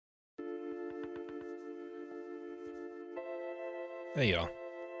Hey y'all,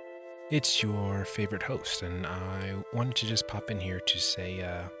 it's your favorite host, and I wanted to just pop in here to say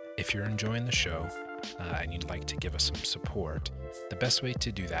if you're enjoying the show and you'd like to give us some support, the best way to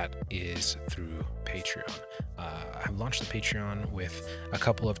do that is through Patreon. I've launched the Patreon with a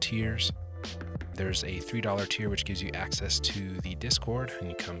couple of tiers. There's a $3 tier which gives you access to the Discord, and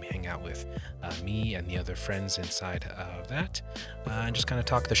you come hang out with me and the other friends inside of that, and just kind of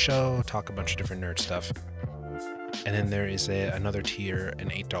talk the show, talk a bunch of different nerd stuff. And then there is another tier, an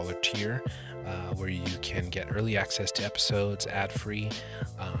 $8 tier, where you can get early access to episodes ad-free.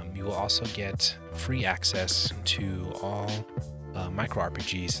 You will also get free access to all micro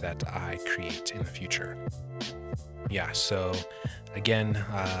RPGs that I create in the future. Yeah, so again,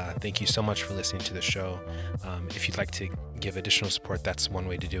 thank you so much for listening to the show. If you'd like to give additional support, that's one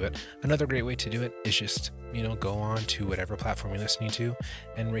way to do it. Another great way to do it is just, go on to whatever platform you're listening to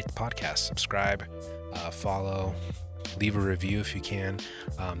and rate the podcast, subscribe, follow, leave a review if you can.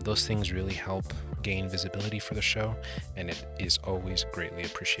 Those things really help gain visibility for the show, and it is always greatly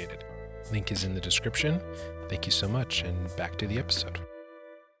appreciated. Link is in the description. Thank you so much, and back to the episode.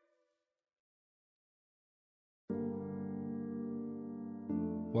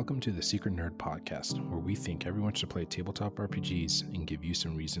 Welcome to the Secret Nerd Podcast, where we think everyone should play tabletop RPGs and give you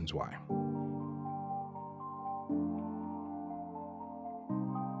some reasons why.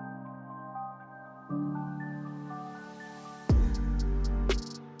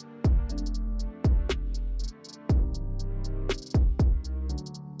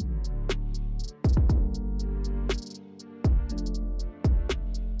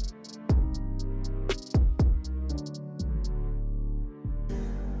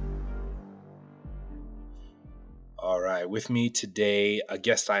 With me today, a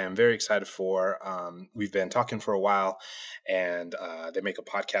guest I am very excited for. We've been talking for a while, and they make a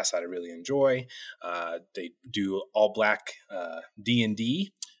podcast that I really enjoy. They do all black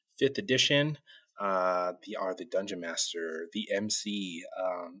D&D, 5th edition. They are the Dungeon Master, the MC,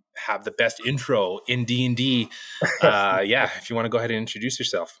 have the best intro in D&D. If you want to go ahead and introduce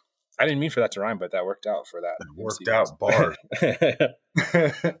yourself. I didn't mean for that to rhyme, but that worked out for that. It worked out, bars.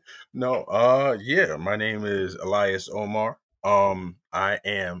 No, my name is Elias Omar. I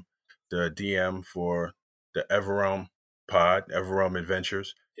am the DM for the Everrealm pod, Everrealm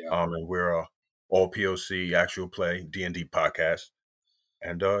Adventures. Yeah. And we're a all POC actual play D&D podcast.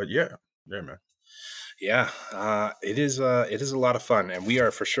 And man. Yeah, it is a lot of fun, and we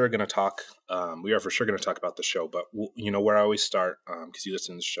are for sure going to talk. We are for sure going to talk about the show. But where I always start, because you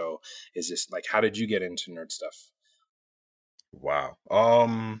listen to the show, is just like, how did you get into nerd stuff? Wow.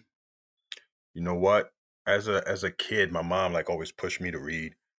 You know what? As a kid, my mom always pushed me to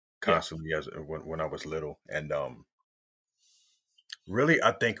read constantly when I was little, and really,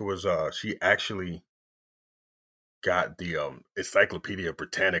 I think it was she actually got the Encyclopedia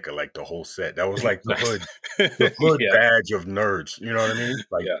Britannica, the whole set. That was the hood badge of nerds. You know what I mean?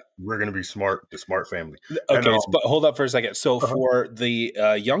 We're gonna be smart, the smart family. Okay, but hold up for a second. So for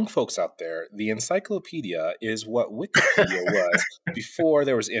the young folks out there, the encyclopedia is what Wikipedia was before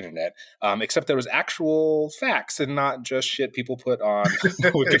there was internet, except there was actual facts and not just shit people put on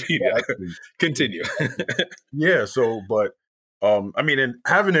Wikipedia. Continue. Yeah. So, but and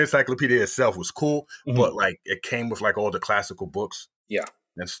having the encyclopedia itself was cool, but it came with all the classical books,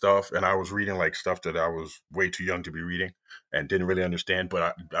 and stuff. And I was reading stuff that I was way too young to be reading and didn't really understand.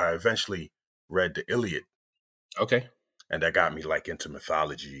 But I eventually read the Iliad. Okay. And that got me into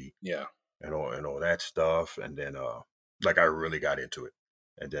mythology, and all that stuff. And then I really got into it.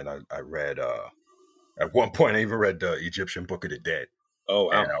 And then I read at one point I even read the Egyptian Book of the Dead. Oh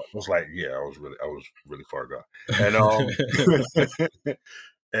wow! And I was I was really far gone. And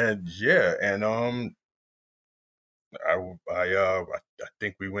I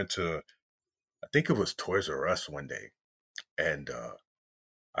think we went to, I think it was Toys R Us one day, and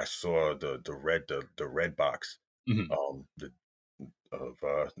I saw the red box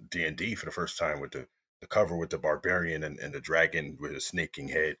of D&D for the first time with the cover with the barbarian and the dragon with a snaking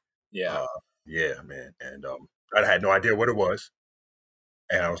head. Man. And I had no idea what it was.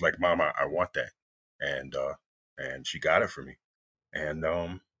 And I was like, Mom, I want that. And she got it for me. And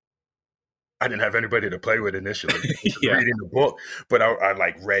I didn't have anybody to play with initially reading the book, but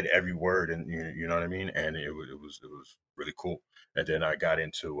I read every word, and you know what I mean? And it was really cool. And then I got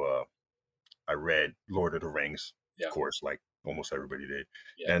into I read Lord of the Rings, of course, like almost everybody did.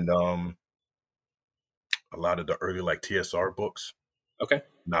 And a lot of the early TSR books. Okay.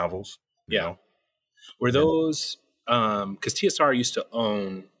 Novels. You know? Were those because TSR used to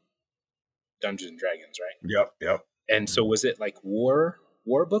own Dungeons and Dragons, right? Yep. And so was it war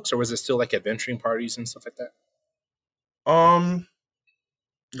books, or was it still adventuring parties and stuff like that?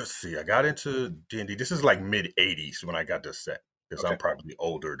 let's see. I got into D&D. This is like mid '80s when I got this set because Okay. I'm probably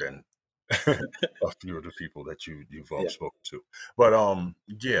older than a few of the people that you've Yeah. spoken to. But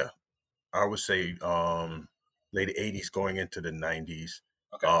yeah, I would say late '80s going into the '90s.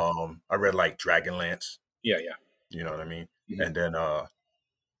 Okay. I read like Dragonlance. Yeah. Yeah. You know what I mean? Mhm. And then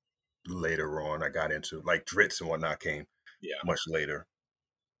later on, I got into like Dritz and whatnot came Yeah. much later.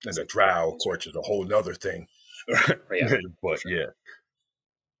 And It's the like Drow, of Dragons, course, is a whole nother thing. right? Yeah. For But sure. yeah,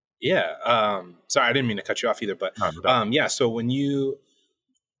 Yeah. Sorry, I didn't mean to cut you off either, but no doubt. yeah. So when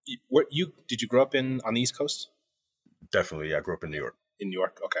what you did you grow up on the East Coast Definitely. I grew up in New York. in New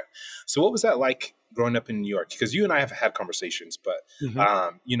York? Okay. So what was that like growing up in New York? Because you and I have had conversations, but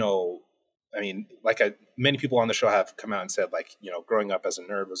Hmm. you know, I mean, like many people on the show have come out and said, like, you know, growing up as a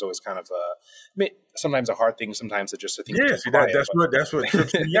nerd was always kind of sometimes a hard thing, sometimes it's just a thing to Yeah, keep see quiet. that's what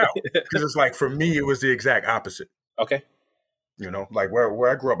trips me out because it's like for me it was the exact opposite. Okay. You know, like where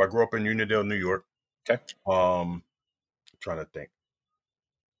I grew up in Unionville, New York. Okay. Trying to think.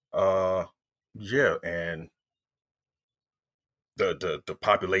 Uh, yeah, and the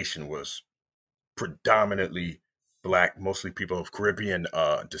population was predominantly black, mostly people of Caribbean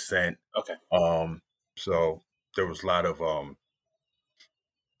descent. Okay. So there was a lot of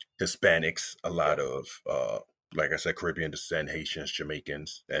Hispanics, a lot Yeah. of like I said, Caribbean descent, Haitians,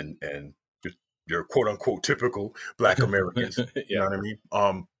 Jamaicans, and just your quote unquote typical Black Americans. You Yeah. know what I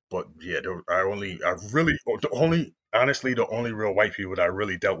mean? But yeah, I really the only honestly the only real white people that I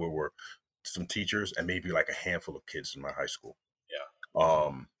really dealt with were some teachers and maybe like a handful of kids in my high school.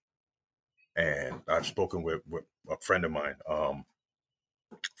 Yeah. And I've spoken with a friend of mine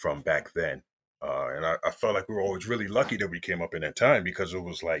from back then. And I felt like we were always really lucky that we came up in that time because it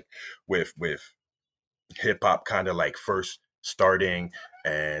was like with hip hop kind of like first starting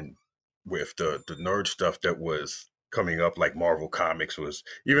and with the nerd stuff that was coming up like Marvel Comics was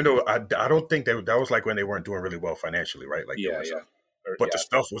even though I don't think that was like when they weren't doing really well financially, right? Like there Yeah. was Yeah. but the Yeah.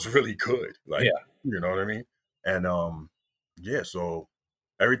 stuff was really good. Like, Yeah. you know what I mean? And yeah, so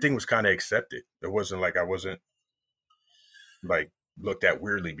everything was kind of accepted. It wasn't like I wasn't like looked at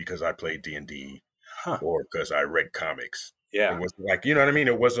weirdly because I played D&D Huh. or because I read comics. It Yeah. was like, you know what I mean?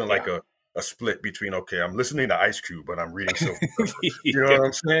 It wasn't like Yeah. a split between, okay, I'm listening to Ice Cube, but I'm reading Silver Surfer. You know Yeah. what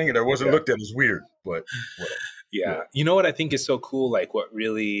I'm saying? And it wasn't Yeah. looked at as weird, but whatever. Yeah. You know what I think is so cool? Like what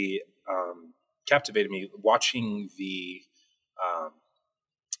really captivated me watching the um,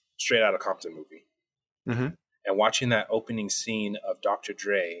 Straight Outta Compton movie Mm-hmm. and watching that opening scene of Dr.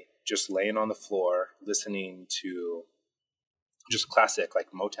 Dre just laying on the floor listening to just classic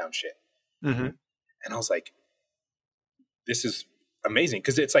like Motown shit. Mm-hmm. And I was like, this is amazing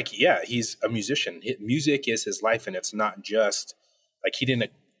because it's like, yeah, he's a musician. Music is his life, and it's not just like he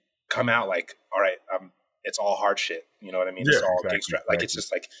didn't come out like, all right, it's all hard shit. You know what I mean? Yeah, It's all exactly, gangster. Like it's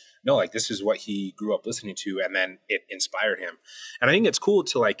just like no, like this is what he grew up listening to, and then it inspired him. And I think it's cool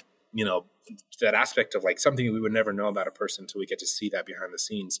to like that aspect of like something we would never know about a person until we get to see that behind the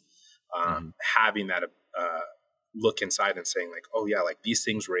scenes. Mm-hmm. Having that look inside and saying like, oh yeah, like these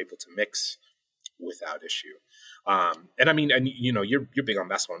things were able to mix without issue. And I mean, and you're big on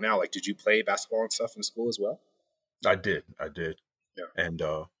basketball now. Like, did you play basketball and stuff in school as well? I did. Yeah. And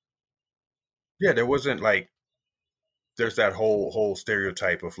yeah, there wasn't like there's that whole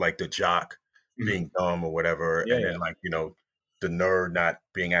stereotype of like the jock being dumb or whatever, Yeah, and yeah. then like, the nerd not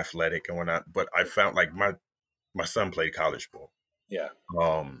being athletic and whatnot. But I found like my son played college ball. Yeah.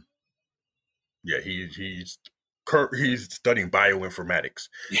 Yeah, he's studying bioinformatics,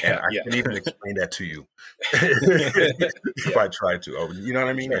 and Yeah. I Yeah. can even explain that to you if I try to. Oh, you know what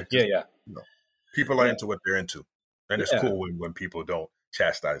I mean? Sure. Yeah. Yeah. You know, people are Yeah. into what they're into, and it's Yeah. cool when people don't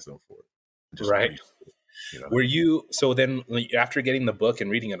chastise them for it. Just Right. appreciate it, Were you so then like, after getting the book and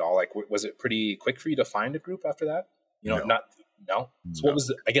reading it all? Like, was it pretty quick for you to find a group after that? No, Not no. So no. what was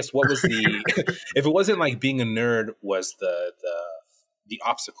the if it wasn't like being a nerd was the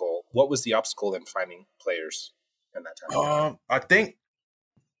obstacle? What was the obstacle in finding players in that time? I think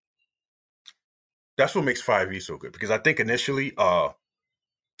that's what makes 5e so good because I think initially,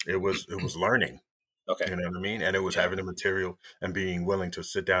 it was learning. Okay. You know what I mean? And it was Yeah. having the material and being willing to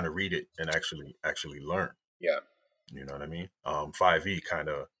sit down and read it and actually learn. Yeah. You know what I mean? 5e kind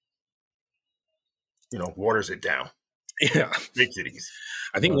of, waters it down, Yeah. makes it easy.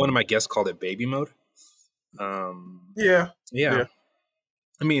 I think one of my guests called it baby mode. Yeah. Yeah.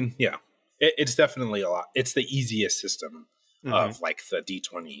 I mean, yeah, it's definitely a lot. It's the easiest system Mhm. of like the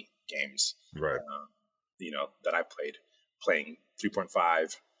D20 games, Right. That I playing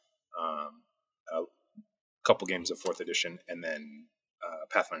 3.5, a couple games of 4th edition, and then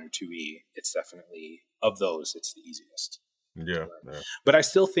Pathfinder 2e. It's definitely, of those, it's the easiest. Yeah. Yeah. But I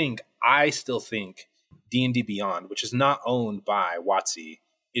still think D&D Beyond, which is not owned by WotC,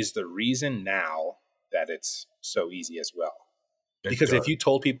 is the reason now that it's so easy as well. Because if you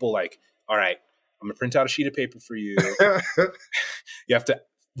told people like, all right, I'm gonna print out a sheet of paper for you, you have to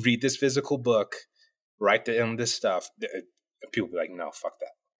read this physical book, write down this stuff, people be like, no, fuck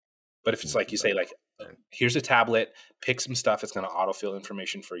that. But if it's like you say, like, here's a tablet, pick some stuff, it's gonna autofill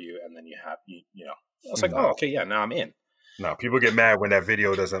information for you, and then you have you know, it's like, oh, okay, yeah, now I'm in. No, people get mad when that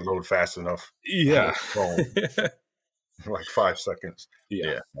video doesn't load fast enough. Yeah. Like 5 seconds.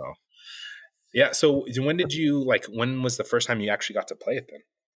 Yeah. No. Yeah. So when was the first time you actually got to play it then?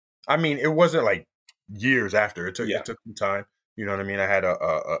 I mean, it wasn't like years after. It took some time. You know what I mean? I had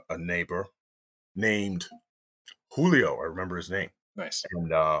a neighbor named Julio. I remember his name. Nice.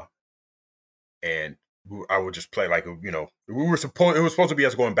 And I would just play like, you know, it was supposed to be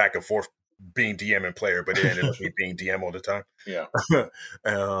us going back and forth being DM and player, but it ended up being DM all the time. Yeah.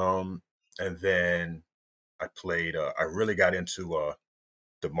 And then I played, I really got into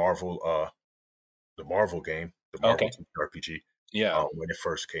the Marvel game, the Marvel RPG. Yeah. When it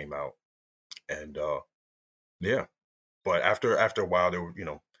first came out. And yeah. But after a while, there were, you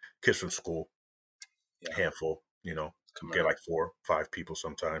know, kids from school, handful, you know, get like 4 or 5 people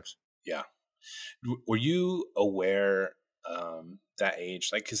sometimes. Yeah. Were you aware that age?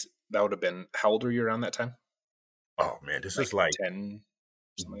 Like, because that would have been, how old were you around that time? Oh man, this is like 10.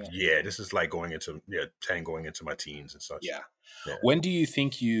 Yeah, this is like going into 10, going into my teens and such. Yeah. When do you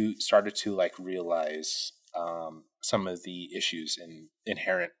think you started to like realize some of the issues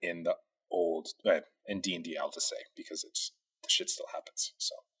inherent in the old in D&D? I'll just say, because the shit still happens.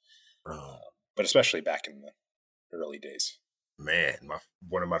 So, but especially back in the early days. Man,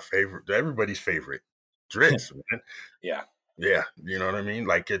 one of my favorite, everybody's favorite, Drizzt, man. Yeah. Yeah, you know what I mean?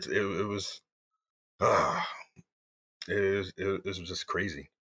 Like it was just crazy.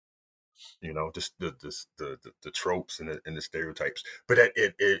 You know, just the tropes and the stereotypes. But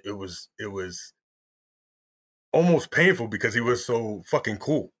it was almost painful because he was so fucking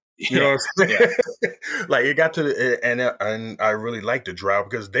cool. You know what I'm saying? Yeah. Like it got to and I really liked the Drow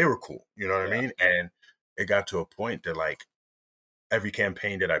because they were cool. You know what I mean? And it got to a point that like every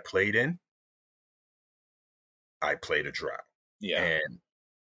campaign that I played in, I played a Drow. Yeah. And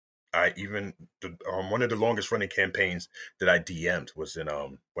I even one of the longest running campaigns that I DM'd was in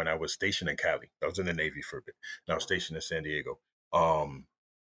when I was stationed in Cali. I was in the Navy for a bit. And I was stationed in San Diego. And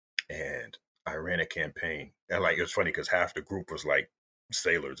I ran a campaign. And like it was funny because half the group was like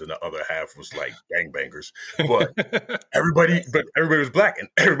sailors and the other half was like gangbangers. But everybody was black and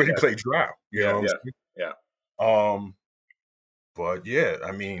everybody played Drow. You know what I'm saying? Yeah. But yeah,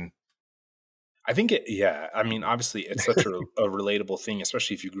 I mean, I think I mean, obviously it's such a relatable thing,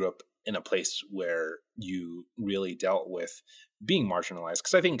 especially if you grew up in a place where you really dealt with being marginalized.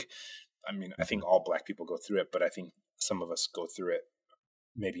 Because I think all Black people go through it, but I think some of us go through it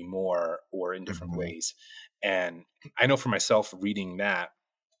maybe more or in different ways. And I know for myself reading that,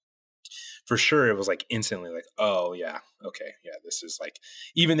 for sure, it was like instantly like, oh yeah, okay, yeah, this is like,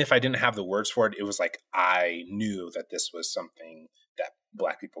 even if I didn't have the words for it, it was like I knew that this was something that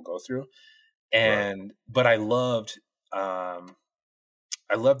Black people go through. And but I loved the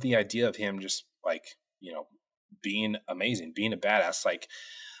idea of him just like, you know, being amazing, being a badass. Like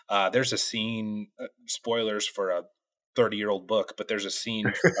there's a scene, spoilers for a 30-year-old book, but there's a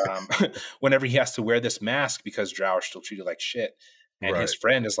scene whenever he has to wear this mask because Drow are still treated like shit, and his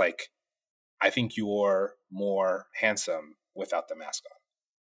friend is like, I think you're more handsome without the mask on.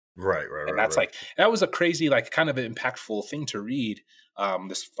 Right. And that's like, that was a crazy, like kind of an impactful thing to read.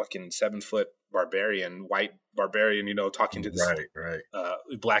 This fucking 7-foot white barbarian, you know, talking to this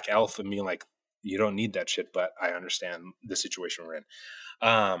black elf and being like, you don't need that shit, but I understand the situation we're in.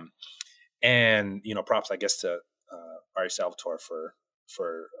 And, you know, props, I guess, to Ari Salvatore for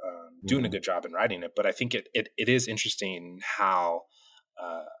doing a good job in writing it. But I think it is interesting how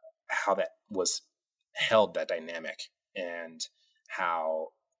that was held, that dynamic, and how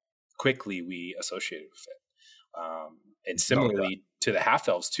quickly we associated with it. And similarly to the half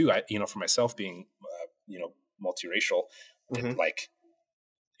elves too, I, you know, for myself being, you know, multiracial, like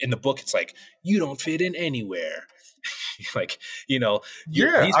in the book, it's like, you don't fit in anywhere. Like, you know,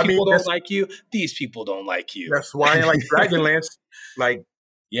 these people don't like you. These people don't like you. That's why I like Dragonlance. Like,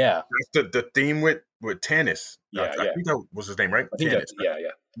 that's the theme with Tanis. I think that was his name, right? Tanis.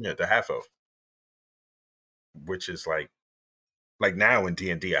 Yeah, the half elf. Which is like now in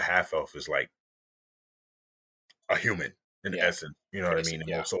D&D, a half elf is like a human in essence. You know what I mean?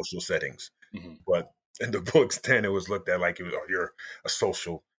 In most social settings. But in the books, then it was looked at like you're a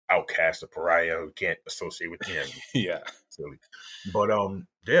social outcast, a pariah who can't associate with him. Yeah. Silly. But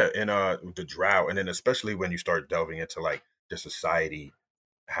yeah, and the Drow, and then especially when you start delving into like the society,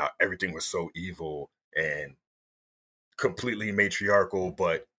 how everything was so evil and completely matriarchal,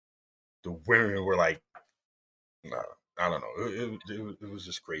 but the women were like, nah, I don't know. It was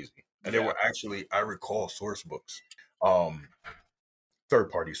just crazy. And there were actually, I recall source books, third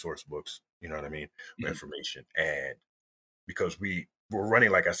party source books, you know what I mean, information. And because we were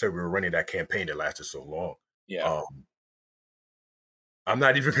running, like I said, we were running that campaign that lasted so long. Yeah. I'm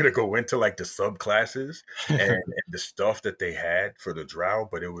not even going to go into like the subclasses and the stuff that they had for the Drow,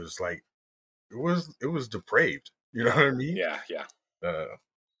 but it was like, it was depraved. You know what I mean? Yeah. Yeah.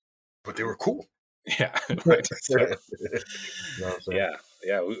 But they were cool. Yeah. Right. So, You know what I'm saying? yeah.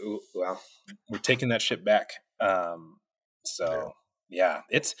 Yeah. Well, we're taking that shit back. So yeah,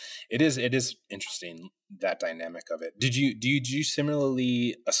 it is interesting, that dynamic of it. Do you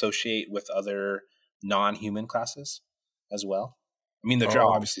similarly associate with other non-human classes as well? I mean, the Drow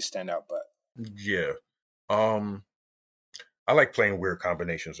obviously stand out, but yeah, I like playing weird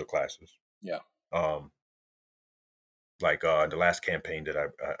combinations of classes. Yeah. Like the last campaign that I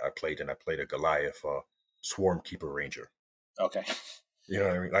played in, I played a Goliath Swarm Keeper Ranger. Okay. You know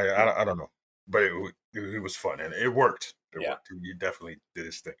what I mean? Like, I don't know, but it was fun and it worked. It worked. You definitely did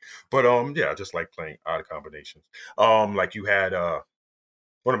his thing. But yeah, I just like playing odd combinations. Like you had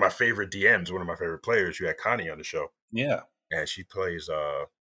one of my favorite DMs, one of my favorite players. You had Connie on the show. Yeah. And she plays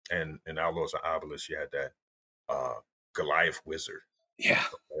and in Outlaws of Obelisk, you had that Goliath Wizard. Yeah.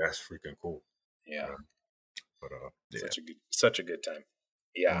 That's freaking cool. Yeah. But yeah. Such a good time.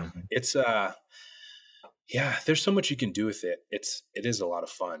 Yeah. It's yeah, there's so much you can do with it. It is a lot of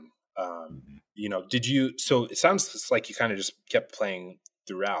fun. You know, so it sounds like you kind of just kept playing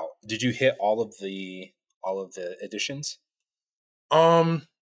throughout. Did you hit all of the editions? I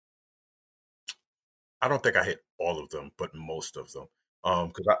don't think I hit all of them, but most of them.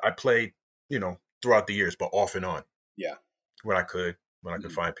 Because I played, you know, throughout the years, but off and on. Yeah. When I could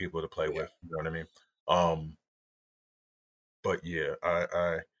find people to play with. You know what I mean? But yeah,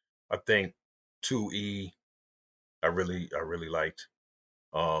 I think 2E I really liked.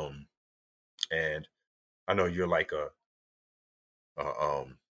 And I know you're like a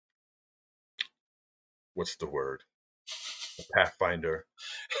what's the word? A Pathfinder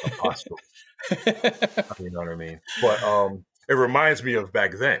apostle. You know what I mean? But it reminds me of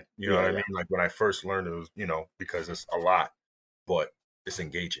back then. You know what I mean? Like when I first learned it was, you know, because it's a lot, but it's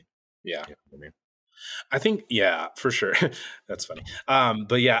engaging. Yeah. You know what I mean? I think, yeah, for sure. That's funny.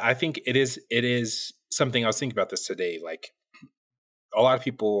 But yeah, I think it is something. I was thinking about this today. Like a lot of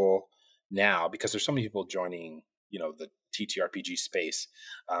people now, because there's so many people joining, you know, the TTRPG space,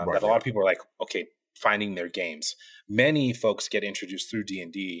 that a lot of people are like, okay, finding their games. Many folks get introduced through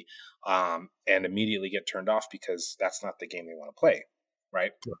D&D and immediately get turned off because that's not the game they want to play,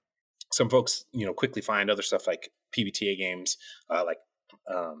 right? Sure. Some folks, you know, quickly find other stuff like PBTA games, like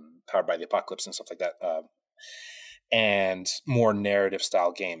Powered by the Apocalypse and stuff like that, and more narrative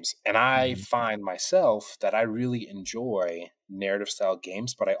style games. And I find myself that I really enjoy narrative style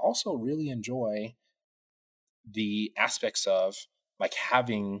games, but I also really enjoy the aspects of like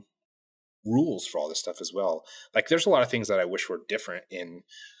having rules for all this stuff as well. Like there's a lot of things that I wish were different in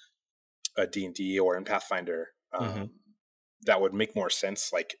a D&D or in Pathfinder that would make more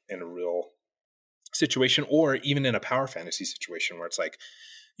sense, like in a real situation, or even in a power fantasy situation where it's like,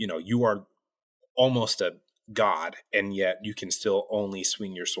 you know, you are almost a god and yet you can still only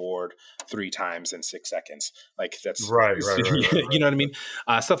swing your sword 3 times in 6 seconds. Like that's right. You know what I mean?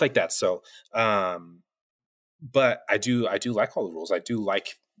 Stuff like that. So, but I do like all the rules. I do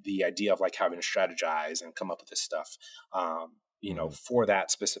like the idea of like having to strategize and come up with this stuff, you know, for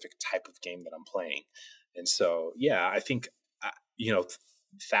that specific type of game that I'm playing. And so, yeah, I think, you know,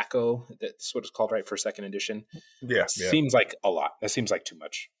 THAC0, that's what it's called, right, for 2nd edition. Yeah, seems like a lot. That seems like too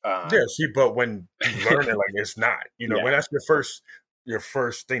much. See, but when you learn it, like it's not. You know, when that's your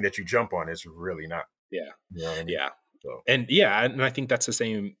first thing that you jump on, it's really not. Yeah, you know what I mean? Yeah, so. And I think that's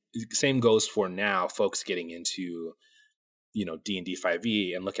the same goes for now. Folks getting into, you know, D&D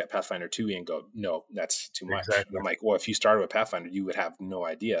 5e and look at Pathfinder 2e and go, no, that's too much. Exactly. I'm like, well, if you started with Pathfinder, you would have no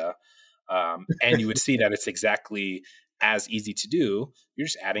idea, and you would see that it's exactly as easy to do. You're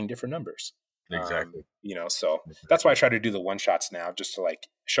just adding different numbers. Exactly. You know, so that's why I try to do the one shots now, just to like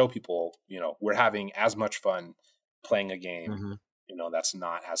show people, you know, we're having as much fun playing a game, you know, that's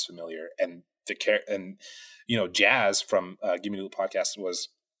not as familiar. And you know, Jazz from Give Me the Loot podcast was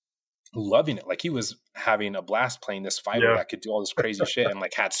loving it. Like he was having a blast playing this fighter that could do all this crazy shit and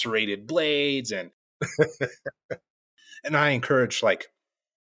like had serrated blades and I encourage like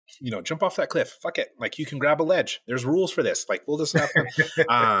jump off that cliff. Fuck it. Like, you can grab a ledge. There's rules for this. Like, we'll just have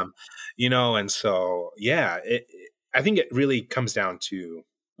fun. And so, yeah, I think it really comes down to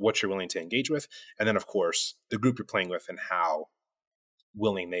what you're willing to engage with. And then, of course, the group you're playing with and how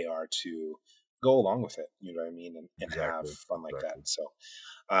willing they are to go along with it. You know what I mean? And Exactly. have fun like that. So,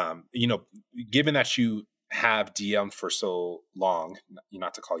 given that you have DM'd for so long,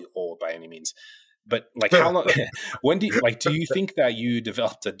 not to call you old by any means, but like, how long, do you think that you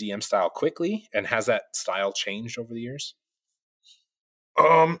developed a DM style quickly, and has that style changed over the years?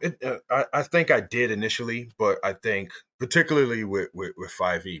 I think I did initially, but I think particularly with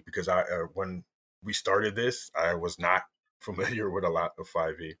 5e, because when we started this, I was not familiar with a lot of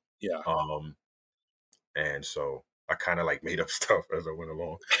 5e. Yeah. And so I kind of like made up stuff as I went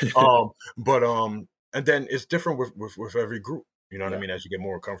along. And then it's different with every group. You know what I mean? As you get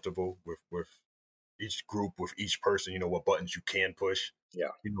more comfortable with each group, with each person, what buttons you can push. Yeah.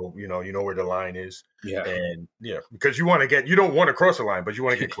 You know where the line is. Yeah. And because you don't want to cross the line, but you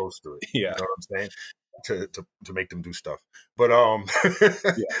want to get close to it. Yeah. You know what I'm saying? To make them do stuff. But I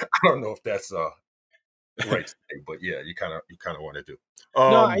don't know if that's right to say, but yeah, you kind of want to do.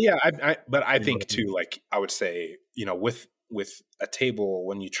 But I think too, like, I would say, with a table,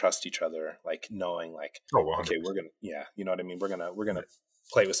 when you trust each other, like, knowing like, okay, we're gonna, you know what I mean, we're gonna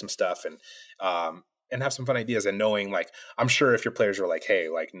play with some stuff and have some fun ideas, and knowing, like, I'm sure if your players were like, hey,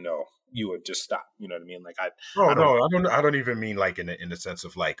 like, no, you would just stop. You know what I mean? Like, I don't even mean like in the sense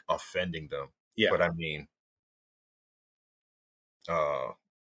of like offending them. Yeah. But I mean,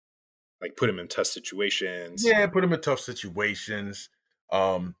 like, put them in tough situations. Yeah, put them in tough situations.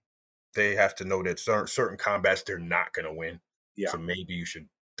 They have to know that certain combats they're not going to win. Yeah. So maybe you should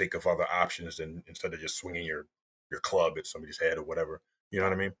think of other options instead of just swinging your club at somebody's head or whatever. You know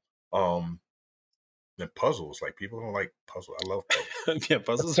what I mean? And puzzles, like, people don't like puzzles. I love puzzles. Yeah,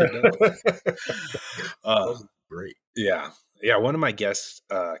 puzzles are dope. Puzzles are great. Yeah. One of my guests,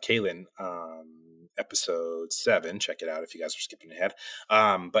 Kaylin, episode 7, check it out if you guys are skipping ahead.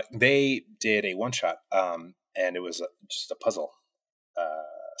 But they did a one shot, and it was just a puzzle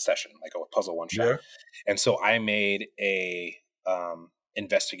session, like a puzzle one shot. Yeah. And so I made a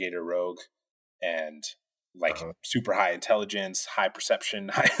investigator rogue, and like super high intelligence, high perception.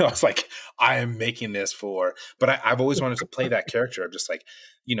 I was like, I am making this but I've always wanted to play that character of just like,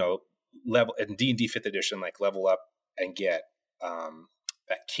 level in D&D 5th edition, like, level up and get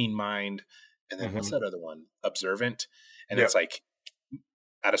that keen mind. And then what's that other one? Observant. And it's like,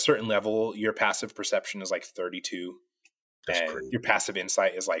 at a certain level, your passive perception is like 32. That's crazy. Your passive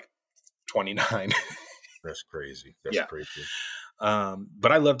insight is like 29. That's crazy. That's crazy.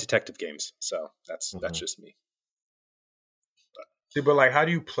 But I love detective games, so that's just me. But like, how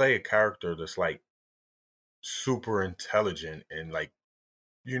do you play a character that's like super intelligent and like,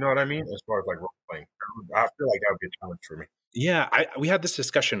 you know what I mean? As far as like role playing, I feel like that would be a challenge for me. Yeah, we had this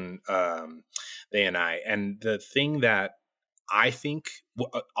discussion, they and I, and the thing that I think,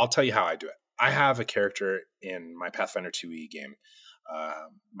 I'll tell you how I do it. I have a character in my Pathfinder 2e game.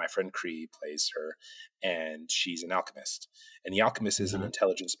 My friend Cree plays her, and she's an alchemist. And the alchemist is an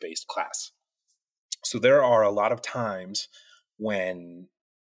intelligence-based class. So there are a lot of times when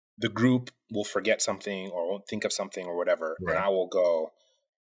the group will forget something or won't think of something or whatever, and I will go,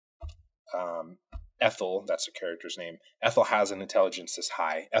 Ethel, that's the character's name. Ethel has an intelligence this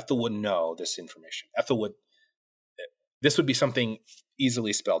high. Ethel would know this information. This would be something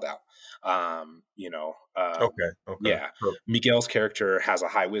easily spelled out. Okay. Yeah. Cool. Miguel's character has a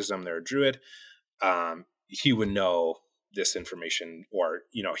high wisdom. They're a druid. He would know this information, or,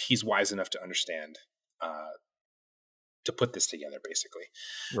 he's wise enough to understand, to put this together, basically.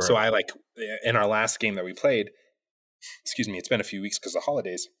 Right. So I in our last game that we played, it's been a few weeks because of the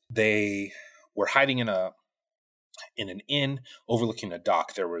holidays, they were hiding in an inn overlooking a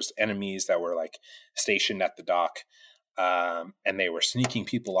dock. There was enemies that were like stationed at the dock, and they were sneaking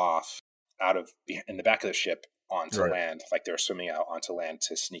people off in the back of the ship onto land, like they were swimming out onto land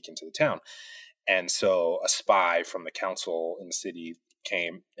to sneak into the town. And so a spy from the council in the city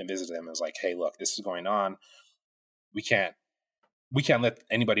came and visited them and was like, hey, look, this is going on. We can't let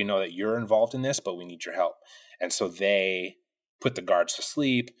anybody know that you're involved in this, but we need your help. And so they put the guards to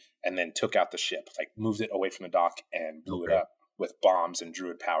sleep and then took out the ship, like moved it away from the dock and blew it up with bombs and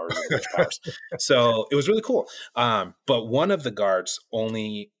druid powers and witch powers. So it was really cool. But one of the guards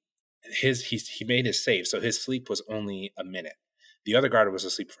only he made his save, so his sleep was only a minute. The other guard was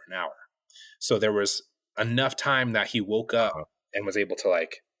asleep for an hour. So there was enough time that he woke up and was able to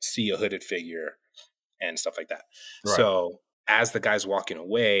like see a hooded figure and stuff like that. Right. So as the guy's walking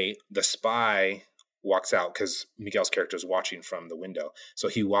away, the spy walks out because Miguel's character is watching from the window. So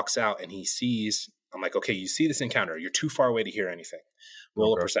he walks out and he sees, I'm like, okay, you see this encounter. You're too far away to hear anything.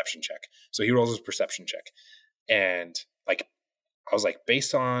 Roll a perception check. So he rolls his perception check. And like, I was like,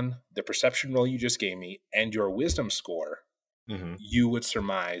 based on the perception roll you just gave me and your wisdom score, you would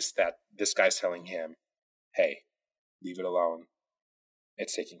surmise that this guy's telling him, hey, leave it alone.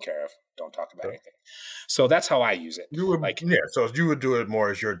 It's taken care of. Don't talk about anything. So that's how I use it. You would, like, yeah. So you would do it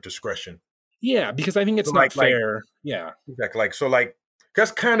more as your discretion. Yeah, because I think it's not fair. Yeah, exactly. Like, so like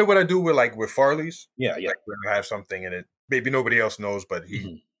that's kind of what I do with Farley's. Yeah. Like when I have something and it maybe nobody else knows, but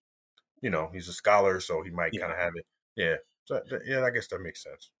he, you know, he's a scholar, so he might kind of have it. Yeah. So yeah, I guess that makes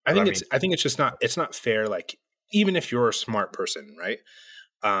sense. I think it's just not. It's not fair. Like, even if you're a smart person, right?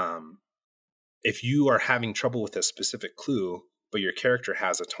 If you are having trouble with a specific clue, but your character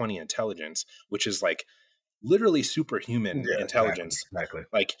has a 20 intelligence, which is like literally superhuman intelligence. Exactly.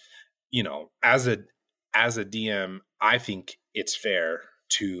 Like, you know, as a DM, I think it's fair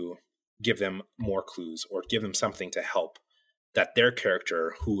to give them more clues or give them something to help that their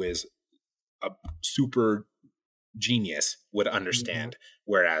character, who is a super genius, would understand,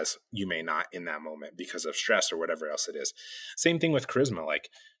 whereas you may not in that moment because of stress or whatever else it is. Same thing with charisma. Like,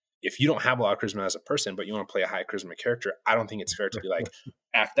 if you don't have a lot of charisma as a person, but you want to play a high charisma character, I don't think it's fair to be like,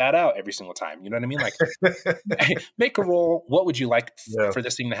 act that out every single time. You know what I mean? Like, make a roll. What would you like for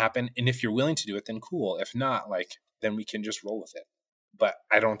this thing to happen? And if you're willing to do it, then cool. If not, like, then we can just roll with it. But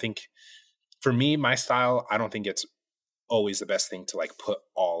I don't think, for me, my style, I don't think it's always the best thing to like put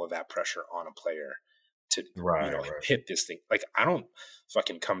all of that pressure on a player to hit this thing. Like, I don't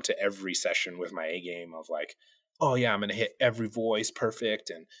fucking come to every session with my A game of like, oh yeah, I'm going to hit every voice perfect.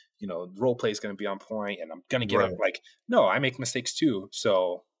 And, you know, role play is going to be on point and I'm going to get up. Like, no, I make mistakes too.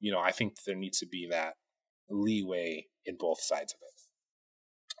 So, you know, I think there needs to be that leeway in both sides of it.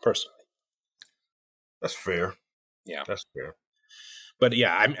 Personally. That's fair. Yeah. That's fair. But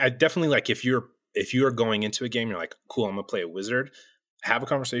yeah, I definitely, like, if you're going into a game, you're like, cool, I'm going to play a wizard. Have a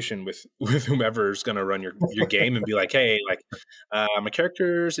conversation with whomever's going to run your game and be like, hey, like, my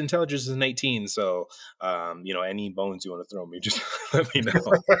character's intelligence is an 18. So, you know, any bones you want to throw me, just let me know.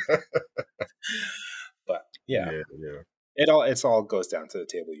 But yeah. It all goes down to the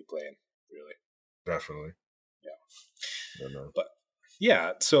table you play in, really. Definitely. Yeah. But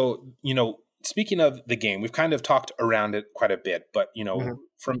yeah. So, you know, speaking of the game, we've kind of talked around it quite a bit, but, you know,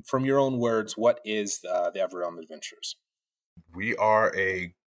 from your own words, what is the Everrealm Adventures? We are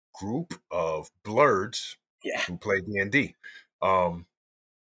a group of blurs who play D&D.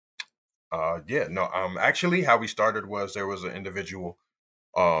 Actually how we started was there was an individual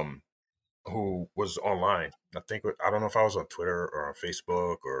who was online. I don't know if I was on Twitter or on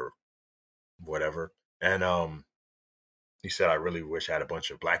Facebook or whatever. And he said, I really wish I had a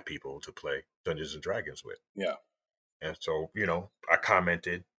bunch of Black people to play Dungeons and Dragons with. Yeah. And so, you know, I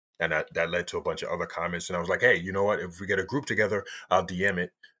commented. And that led to a bunch of other comments. And I was like, hey, you know what? If we get a group together, I'll DM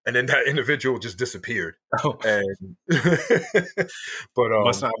it. And then that individual just disappeared. Oh. And but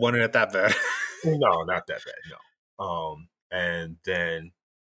must not have wanted it that bad. No, not that bad. No. And then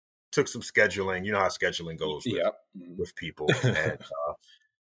took some scheduling. You know how scheduling goes with people. And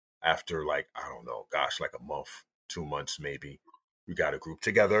after like, I don't know, like a month, 2 months maybe, we got a group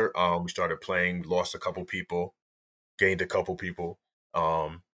together. We started playing, lost a couple people, gained a couple people.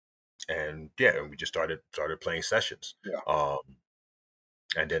 And we just started playing sessions. Yeah.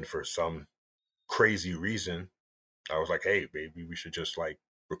 And then for some crazy reason, I was like, hey, maybe we should just like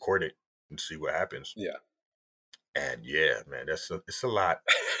record it and see what happens. Yeah. And yeah, man, it's a lot.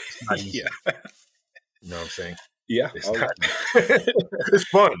 It's not easy. Yeah. You know what I'm saying? Yeah. It's not it's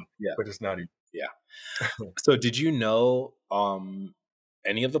fun. Yeah. But it's not easy. Yeah. So did you know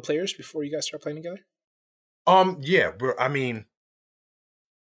any of the players before you guys started playing together? Yeah,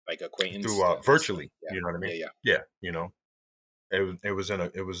 like acquaintance through virtually, you know what I mean? Yeah. You know, it was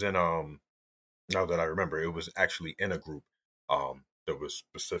in now that I remember, it was actually in a group that was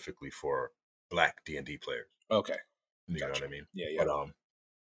specifically for Black D&D players. Okay, you know what I mean? Yeah. But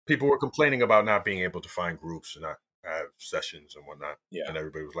people were complaining about not being able to find groups and not have sessions and whatnot. Yeah, and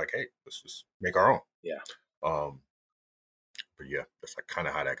everybody was like, hey, let's just make our own. Yeah. But yeah, that's like kind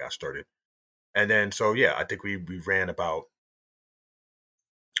of how that got started. And then so yeah, I think we ran about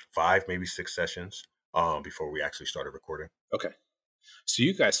 5, maybe 6 sessions before we actually started recording. Okay. So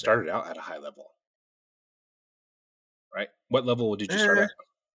you guys started out at a high level, right? What level did you start at?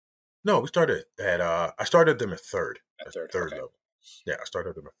 No, we started at I started them at third. At third okay. Level. Yeah, I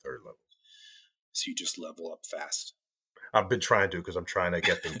started them at 3rd level. So you just level up fast. I've been trying to, because I'm trying to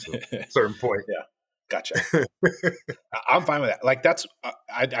get them to a certain point. Yeah. Gotcha. I'm fine with that. Like that's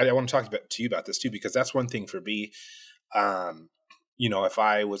I want to talk to you about this too, because that's one thing for me. You know, if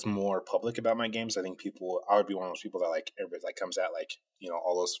I was more public about my games, I think I would be one of those people that like everybody like comes at like, you know,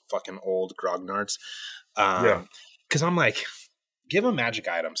 all those fucking old grognards. Because I'm like, give them magic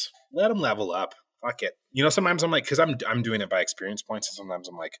items, let them level up. Fuck it. You know, sometimes I'm like, because I'm doing it by experience points, and sometimes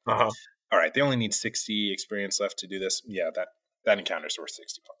I'm like, all right, they only need 60 experience left to do this. Yeah, that encounter's worth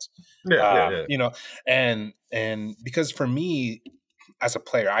 60 points. Yeah. You know, and because for me as a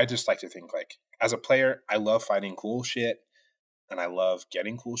player, I just like to think like, as a player, I love fighting cool shit, and I love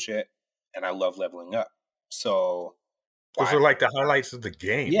getting cool shit, and I love leveling up. So those are like the highlights of the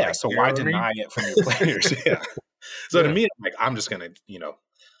game. Yeah. Like, so why deny it from your players? Yeah. So to me, I'm like, I'm just gonna, you know,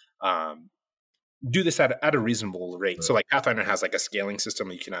 do this at a reasonable rate. Right. So like Pathfinder has like a scaling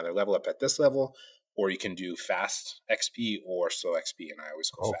system. You can either level up at this level, or you can do fast XP or slow XP, and I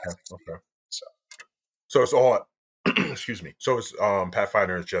always go fast XP. Okay. So it's all excuse me. So it's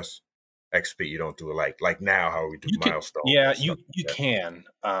Pathfinder is just XP. You don't do it like now how we do milestones. Yeah, you can.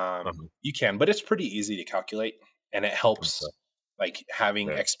 You can, but it's pretty easy to calculate, and it helps. Like having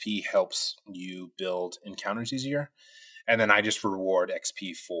XP helps you build encounters easier, and then I just reward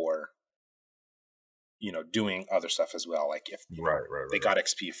XP for, you know, doing other stuff as well. Like if they got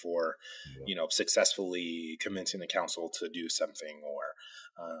XP for, you know, successfully convincing the council to do something, or,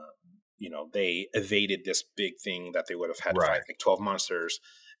 you know, they evaded this big thing that they would have had to fight like 12 monsters.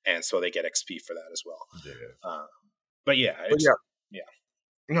 And so they get XP for that as well. Yeah. But yeah.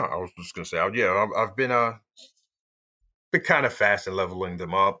 No, I was just going to say, I've been kind of fast in leveling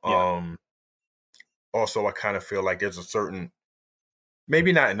them up. Yeah. Also, I kind of feel like there's a certain,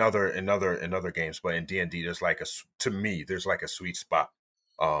 maybe not in other games, but in D&D, there's like there's like a sweet spot,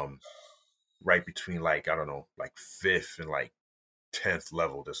 right between like, I don't know, like 5th and like 10th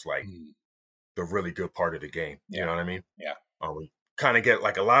level. That's like the really good part of the game. You know what I mean? Yeah. We kind of get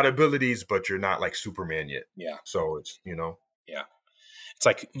like a lot of abilities, but you're not like Superman yet. Yeah. So it's, you know. Yeah. It's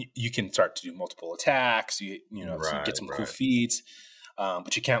like you can start to do multiple attacks. You know, so you get some cool feats.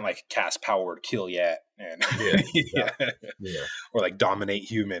 But you can't like cast power word kill yet, and or like dominate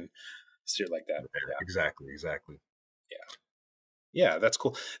human, shit like that. Yeah. Exactly. Yeah, that's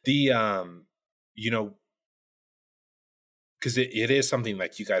cool. The you know, because it is something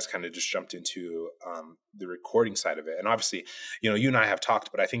like you guys kind of just jumped into the recording side of it, and obviously, you know, you and I have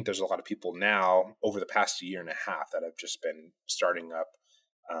talked, but I think there's a lot of people now over the past year and a half that have just been starting up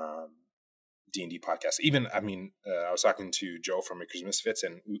D&D podcast. Even, I mean, I was talking to Joe from Maker's Misfits,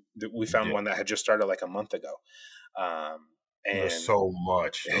 and we found one that had just started like a month ago. And there's so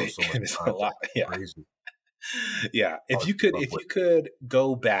much. It's a lot. Yeah. Crazy. Yeah. If you could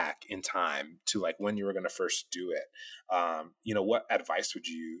go back in time to like when you were going to first do it, you know, what advice would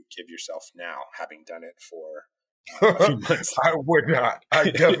you give yourself now, having done it for a few months? I would not. I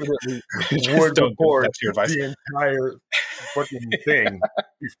definitely would record the entire fucking thing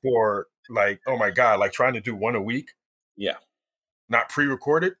before, like, oh my God, like trying to do one a week. Yeah. Not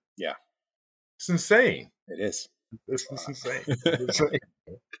pre-recorded. Yeah. It's insane. It is. It's insane. It's insane.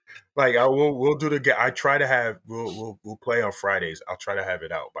 Like we'll do I try to have we'll play on Fridays. I'll try to have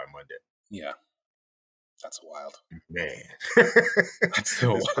it out by Monday. Yeah. That's wild. Man. That's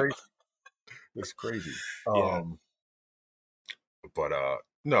so wild. Crazy. It's crazy. Yeah. But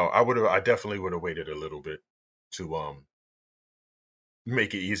no, I definitely would have waited a little bit to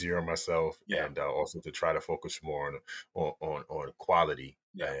make it easier on myself, and also to try to focus more on quality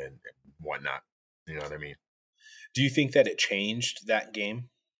and whatnot. You know what I mean? Do you think that it changed that game,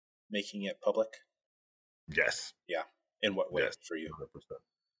 making it public? Yes. Yeah. In what way for you?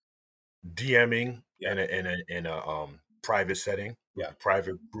 100%. DMing in a private setting, a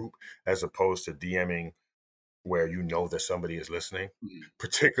private group, as opposed to DMing where you know that somebody is listening,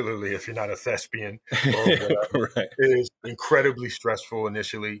 particularly if you're not a thespian or whatever. It is incredibly stressful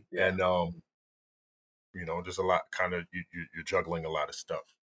initially, and you know, there's a lot. Kind of you're juggling a lot of stuff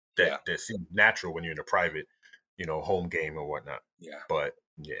that seems natural when you're in a private, you know, home game or whatnot. Yeah, but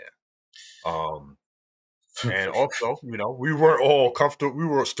and also, you know, we weren't all comfortable. We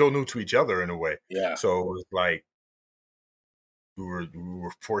were still new to each other in a way. Yeah, so it was like we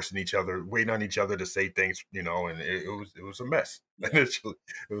were forcing each other, waiting on each other to say things, you know, and it was a mess. Initially,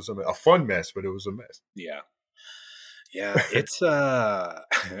 it was a fun mess, but it was a mess. Yeah, it's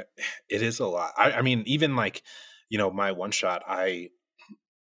it is a lot. I mean, even like, you know, my one shot,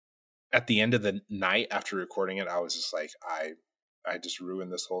 at the end of the night after recording it, I was just like, I just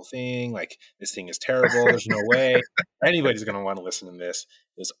ruined this whole thing. Like, this thing is terrible. There's no way anybody's going to want to listen to this.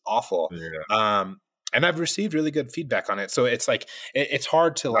 It's awful. Yeah. And I've received really good feedback on it. So it's like, it's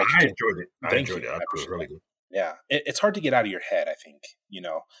hard to like. I enjoyed it. Thank you. I thought it was really good. Yeah. It's hard to get out of your head, I think,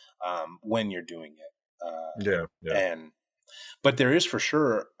 when you're doing it. Yeah. But there is for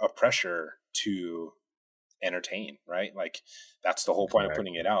sure a pressure to entertain, right? Like that's the whole point of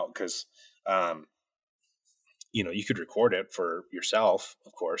putting it out. Cause, you could record it for yourself,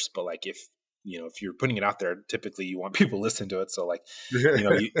 of course, but like if you're putting it out there, typically you want people to listen to it. So like,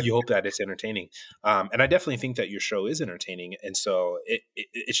 you hope that it's entertaining. And I definitely think that your show is entertaining. And so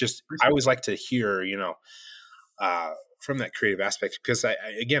it's just, I always like to hear, from that creative aspect, because I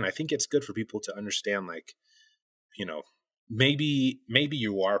think it's good for people to understand, like, maybe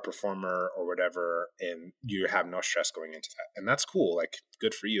you are a performer or whatever, and you have no stress going into that. And that's cool. Like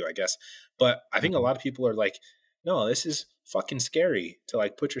good for you, I guess. But I think a lot of people are like, no, this is fucking scary to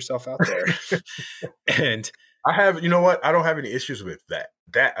like put yourself out there. And I have, you know what? I don't have any issues with that.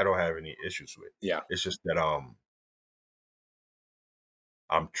 That I don't have any issues with. Yeah. It's just that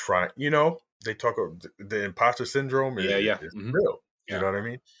I'm trying, they talk about the imposter syndrome is real. You know what I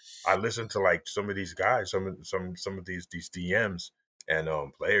mean? I listen to like some of these guys, some of these DMs and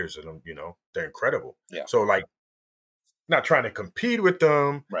players, and they're incredible. Yeah. So like, not trying to compete with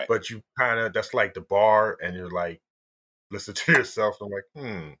them, right? But you kind of, that's like the bar, and you're like, listen to yourself. I'm like,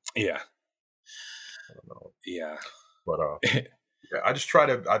 yeah, I don't know, yeah, but yeah, I just try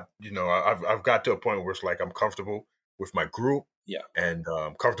to, I've got to a point where it's like I'm comfortable with my group, and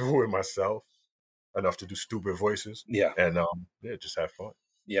comfortable with myself enough to do stupid voices, and just have fun.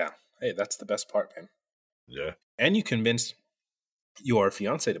 Yeah, hey, that's the best part, man. Yeah, and you convinced your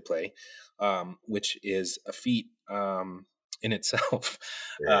fiance to play, which is a feat in itself.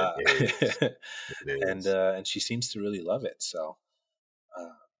 It is. And she seems to really love it. So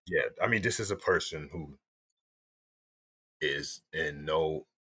yeah, I mean, this is a person who is in no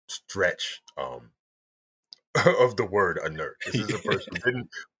stretch of the word a nerd. This is a person who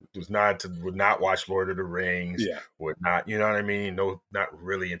would not watch Lord of the Rings. Would not, you know what I mean? No, not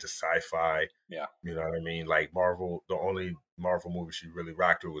really into sci-fi. Yeah. You know what I mean? Like Marvel, the only Marvel movie she really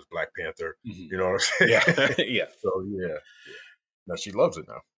rocked with was Black Panther. You know what I'm saying? Yeah. Yeah. So yeah. Now she loves it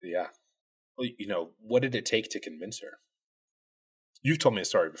now. Yeah. Well, what did it take to convince her? You've told me a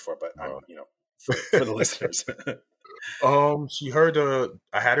story before, but for the listeners. She heard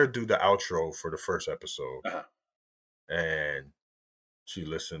I had her do the outro for the first episode, and she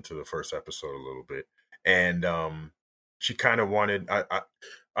listened to the first episode a little bit, and she kind of wanted. I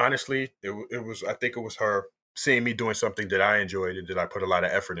honestly, it was. I think it was her seeing me doing something that I enjoyed and that I put a lot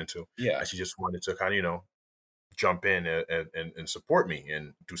of effort into. Yeah, and she just wanted to kind of jump in and support me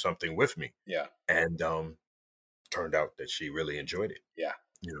and do something with me. Yeah, and turned out that she really enjoyed it. Yeah,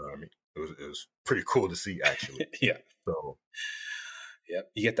 you know what I mean. It was pretty cool to see, actually. Yeah. So, yeah,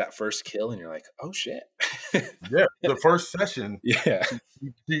 you get that first kill, and you're like, "Oh shit!" Yeah, the first session. Yeah,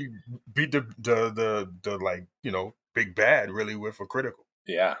 he beat the like big bad really with a critical.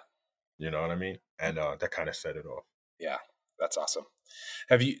 Yeah, you know what I mean, and that kind of set it off. Yeah, that's awesome.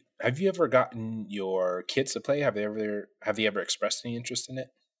 Have you ever gotten your kids to play? Have they ever expressed any interest in it?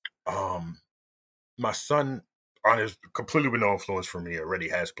 My son, on his completely with no influence from me, already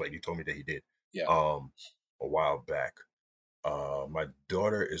has played. He told me that he did. Yeah. A while back. My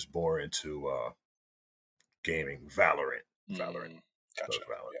daughter is more into gaming, Valorant. Gotcha.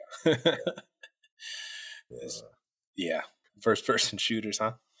 Valorant. Yeah. Yeah. First person shooters,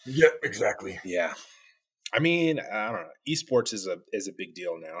 huh? Yeah, exactly. Yeah. I mean, I don't know. Esports is a big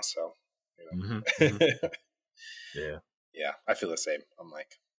deal now, so Yeah. Yeah, I feel the same. I'm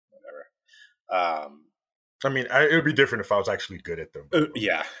like, whatever. I mean, it would be different if I was actually good at them.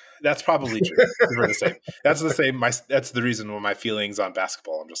 Yeah, that's probably true. We're the same. That's the same. That's the reason why my feelings on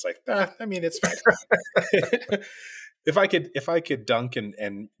basketball. I'm just like, I mean, it's fine. If I could dunk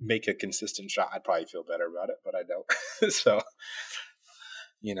and make a consistent shot, I'd probably feel better about it, but I don't. So,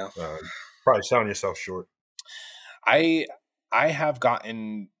 probably selling yourself short. I have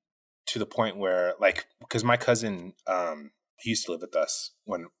gotten to the point where, like, because my cousin, he used to live with us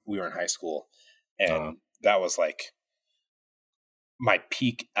when we were in high school, and that was like my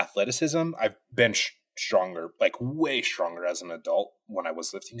peak athleticism. I've been stronger, like way stronger as an adult when I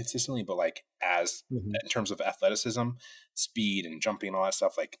was lifting consistently, but like in terms of athleticism, speed and jumping and all that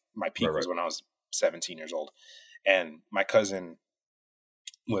stuff, like my peak was when I was 17 years old. And my cousin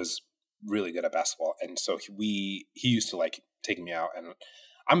was really good at basketball. And so he used to like take me out, and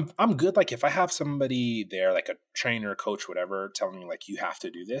I'm good. Like if I have somebody there, like a trainer, coach, whatever, telling me like, you have to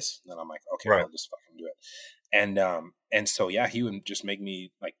do this, then I'm like, okay, I'll just fucking do it. And so, yeah, he would just make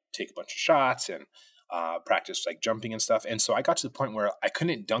me like take a bunch of shots and practice like jumping and stuff. And so I got to the point where I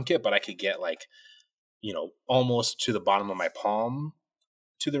couldn't dunk it, but I could get like almost to the bottom of my palm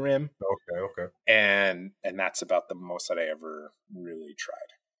to the rim. Okay. And that's about the most that I ever really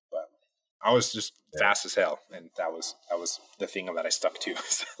tried. But I was just fast as hell, and that was the thing that I stuck to.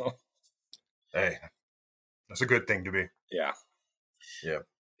 So, hey, that's a good thing to be. Yeah. Yeah.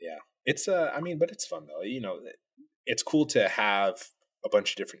 It's but it's fun though. It's cool to have a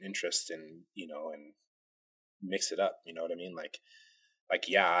bunch of different interests and and mix it up. You know what I mean? Like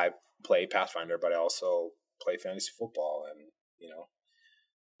yeah, I play Pathfinder, but I also play fantasy football, and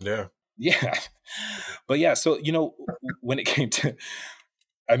Yeah. But yeah, so when it came to,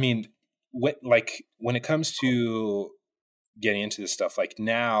 when it comes to getting into this stuff, like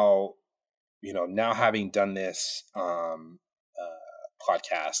now, now having done this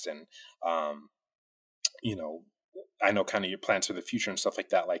podcast, and I know kind of your plans for the future and stuff like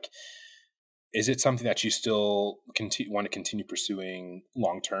that. Like, is it something that you still want to continue pursuing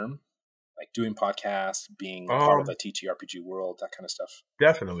long term? Like doing podcasts, being a part of the TTRPG world, that kind of stuff?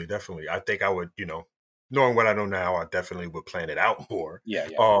 Definitely. I think I would, knowing what I know now, I definitely would plan it out more. Yeah.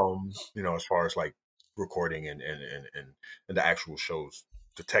 As far as like recording and the actual shows,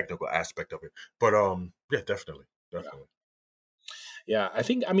 the technical aspect of it. But yeah, definitely. Yeah, I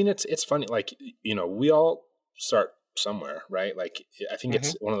think it's funny. Like, we all start somewhere, right? Like, I think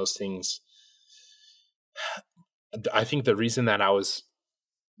it's one of those things. I think the reason that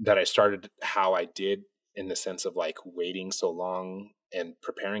I started how I did, in the sense of like waiting so long and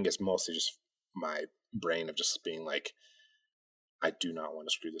preparing, is mostly just my brain of just being like, I do not want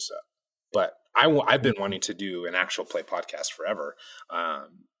to screw this up. But I've been wanting to do an actual play podcast forever.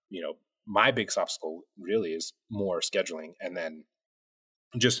 My biggest obstacle really is more scheduling, and then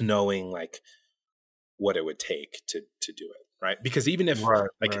just knowing like what it would take to do it. Right. Because even if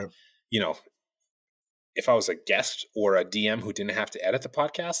if I was a guest or a DM who didn't have to edit the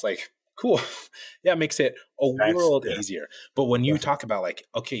podcast, like, cool. Yeah, it makes it world easier. But when you talk about like,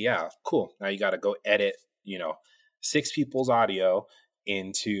 okay, yeah, cool. Now you got to go edit, 6 people's audio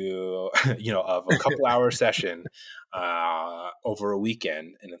into, of a couple hour session over a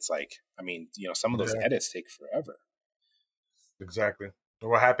weekend. And it's like, some of those edits take forever. Exactly.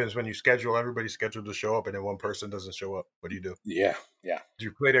 What happens when you schedule, everybody's scheduled to show up, and then one person doesn't show up? What do you do? Yeah. Do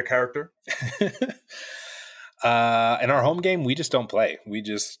you play their character? In our home game, we just don't play.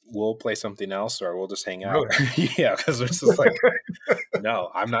 We'll play something else, or we'll just hang out. Really? Yeah, because it's just like,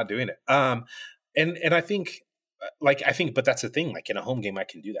 no, I'm not doing it. And I think, but that's the thing. Like in a home game, I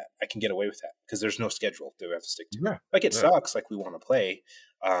can do that. I can get away with that because there's no schedule that we have to stick to. Yeah. Like it sucks. Like we want to play.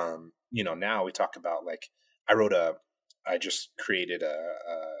 Now we talk about like I just created a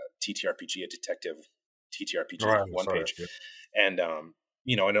TTRPG, a detective TTRPG, one page. Yeah. And,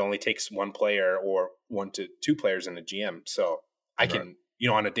 it only takes one player or 1 to 2 players in the GM. So I can,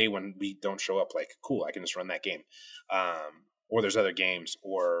 on a day when we don't show up, like, cool, I can just run that game. Or there's other games,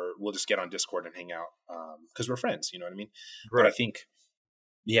 or we'll just get on Discord and hang out because we're friends, you know what I mean? Right. But I think,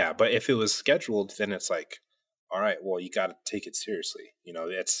 but if it was scheduled, then it's like, all right, well, you got to take it seriously.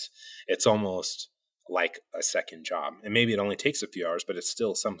 It's almost like a second job, and maybe it only takes a few hours, but it's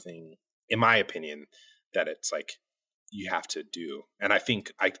still something, in my opinion, that it's like you have to do. And I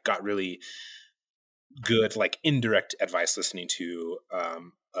think I got really good like indirect advice listening to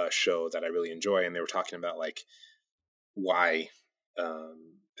a show that I really enjoy, and they were talking about like why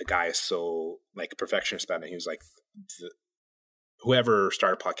the guy is so like perfectionist about it. He was like, whoever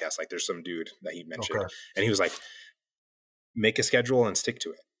started a podcast, like there's some dude that he mentioned, and he was like, make a schedule and stick to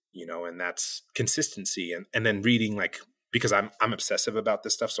it. And that's consistency, and then reading, like, because I'm obsessive about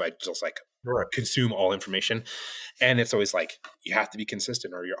this stuff. So I just like consume all information, and it's always like, you have to be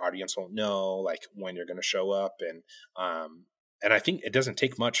consistent or your audience won't know like when you're going to show up. And I think it doesn't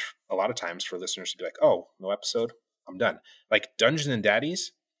take much a lot of times for listeners to be like, oh, no episode, I'm done. Like Dungeons and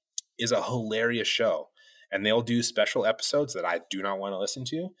Daddies is a hilarious show, and they'll do special episodes that I do not want to listen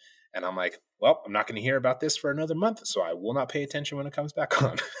to. And I'm like, well, I'm not going to hear about this for another month, so I will not pay attention when it comes back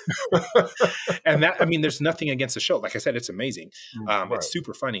on. And that, there's nothing against the show. Like I said, it's amazing. It's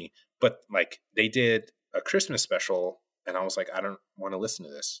super funny. But like they did a Christmas special, and I was like, I don't want to listen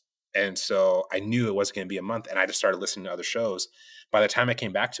to this. And so I knew it wasn't going to be a month, and I just started listening to other shows. By the time I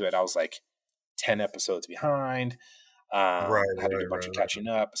came back to it, I was like 10 episodes behind. I had to do a bunch of catching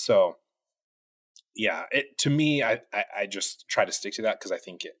up. So yeah, to me, I just try to stick to that because I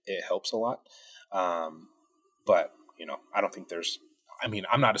think it helps a lot. But I don't think there's,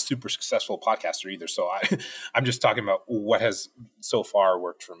 I'm not a super successful podcaster either. So I'm just talking about what has so far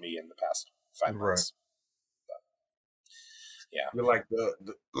worked for me in the past 5 months. But, yeah. You're like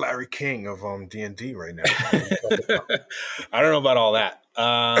the Larry King of D&D right now. I don't know about all that.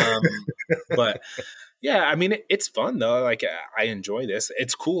 But Yeah, I mean, it's fun though. Like, I enjoy this.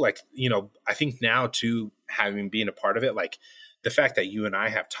 It's cool. Like, I think now too, having been a part of it, like the fact that you and I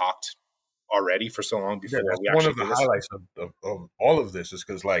have talked already for so long Yeah, before that's we one actually of the did this. highlights of all of this is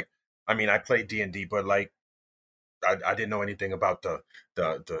because, like, I mean, I played D&D, but like, I didn't know anything about the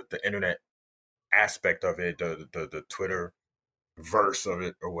internet aspect of it, the Twitter verse of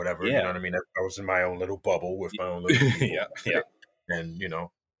it or whatever. You know Yeah, what I mean? I was in my own little bubble with my own little people, yeah, yeah, and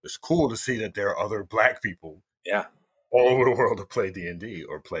it's cool to see that there are other Black people yeah, all over the world to play D&D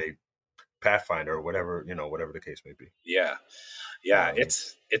or play Pathfinder or whatever whatever the case may be. yeah, yeah. Um,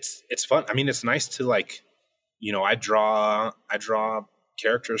 It's fun. I mean, it's nice to like, I draw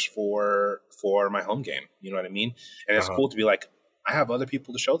characters for my home game. You know what I mean? And it's uh-huh. cool to be like, I have other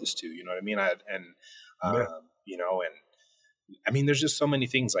people to show this to. You know what I mean? Yeah. And I mean, there's just so many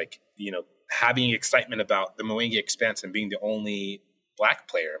things like, having excitement about the Moengi Expanse and being the only Black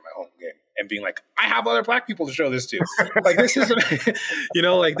player in my home game and being like, I have other Black people to show this to. Like, this isn't,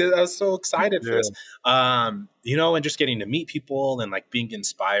 like this, I was so excited for Yeah. this. And just getting to meet people and like being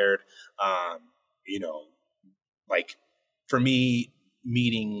inspired. Um, you know, like for me,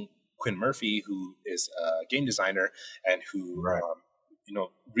 meeting Quinn Murphy, who is a game designer and who, Right.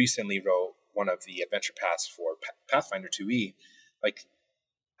 recently wrote one of the adventure paths for Pathfinder 2e, like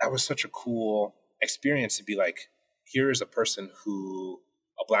that was such a cool experience to be like, here is a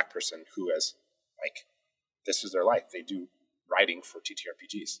Black person who has like, this is their life. They do writing for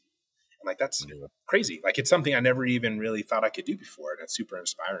TTRPGs. And like, that's Yeah. crazy. Like, it's something I never even really thought I could do before. And it's super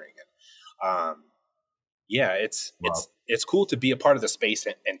inspiring. And, yeah, it's Wow. it's cool to be a part of the space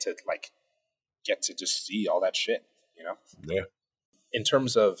and to like get to just see all that shit, Yeah. in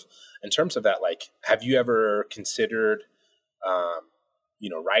terms of that, like, have you ever considered um,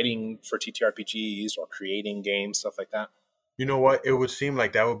 writing for TTRPGs or creating games, stuff like that? You know what? It would seem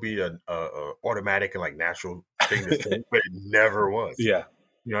like that would be a automatic and like natural thing to think, but it never was. Yeah,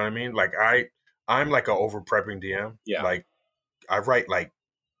 You know what I mean? Like I'm like a over prepping DM. yeah, Like I write like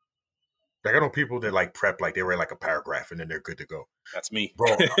I know people that like prep like they write like a paragraph and then they're good to go. that's me.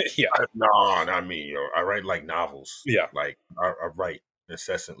 Bro, Yeah, no, not me. Yo. I write like novels. yeah, Like I write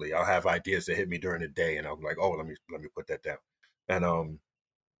incessantly. I'll have ideas that hit me during the day, and I'm like, oh, let me put that down. And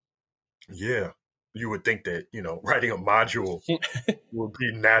yeah, you would think that writing a module would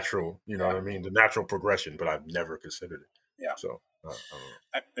be natural. You know yeah, what I mean? The natural progression, but I've never considered it. yeah. So I don't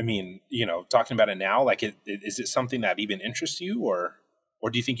know. I mean, talking about it now, like, is it something that even interests you, or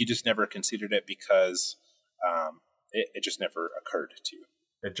do you think you just never considered it because it just never occurred to you?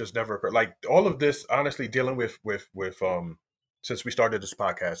 It just never occurred. Like all of this, honestly, dealing with since we started this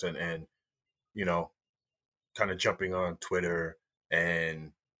podcast and you know kind of jumping on Twitter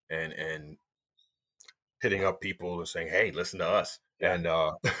and and hitting up people and saying, "Hey, listen to us," Yeah, and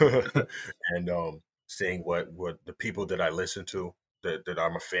and seeing what the people that I listen to that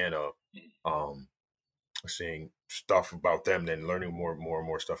I'm a fan of, um, seeing stuff about them, then learning more and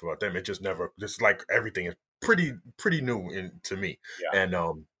more stuff about them. It just never, just like everything is pretty new to me, yeah,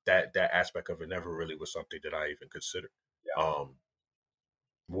 and that aspect of it never really was something that I even considered. Um,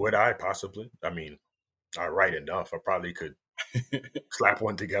 would I possibly? I mean, I write enough. I probably could slap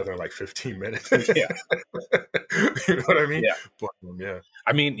one together in like 15 minutes. yeah, You know what I mean? yeah. But yeah,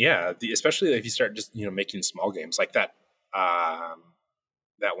 I mean, yeah, especially if you start just making small games like that.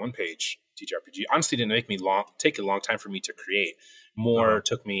 That one page TTRPG honestly didn't take a long time for me to create. More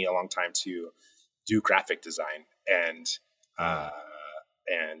took me a long time to do graphic design and uh,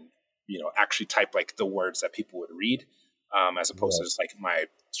 and actually type like the words that people would read, as opposed to right, just like my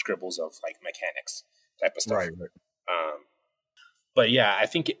scribbles of like mechanics type of stuff. right, right. But yeah, I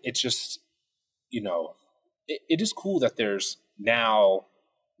think it's just it is cool that there's now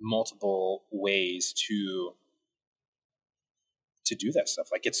multiple ways to do that stuff.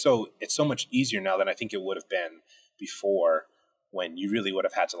 Like, it's so much easier now than I think it would have been before, when you really would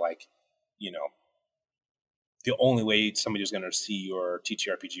have had to, like, the only way somebody was going to see your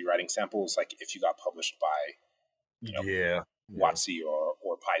TTRPG writing sample is like if you got published by Yeah, yeah. WotC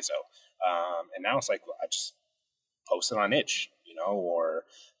or Paizo. And now it's like, I just post it on itch, or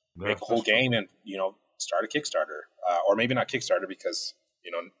Yeah, make a whole that's true. game and start a Kickstarter, or maybe not Kickstarter because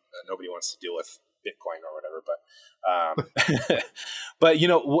nobody wants to deal with Bitcoin or whatever. But but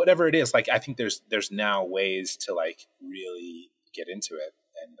whatever it is, like, I think there's now ways to like really get into it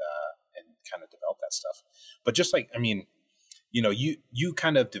and kind of develop that stuff. But just like, I mean, you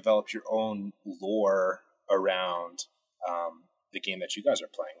kind of developed your own lore around the game that you guys are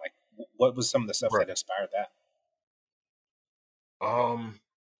playing. Like, what was some of the stuff Right. that inspired that? Um,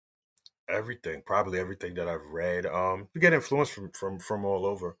 everything, probably everything that I've read. You get influence from all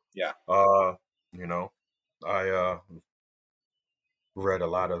over. Yeah, Uh, You know, I read a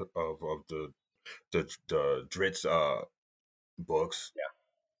lot of the Dritz books. Yeah.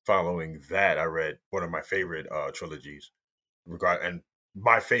 Following that, I read one of my favorite trilogies and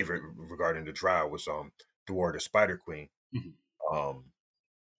my favorite regarding the Drow was The War of the Spider Queen. Mhm. Um,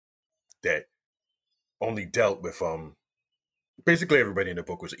 that only dealt with basically everybody in the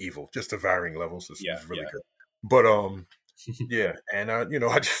book was evil, just to varying levels. It Yeah. was really Yeah. good. But yeah, and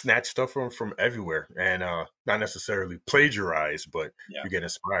I just snatch stuff from everywhere, and not necessarily plagiarize, but Yeah. you get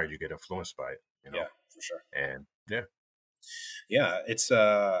inspired, you get influenced by it, Yeah, for sure. and yeah. Yeah, it's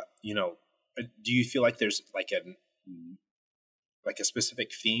do you feel like there's like a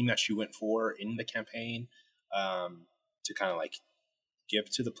specific theme that you went for in the campaign, to kind of like give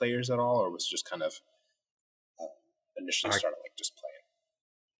to the players at all, or was it just kind of initially I started like just playing?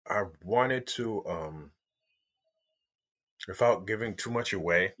 I wanted to without giving too much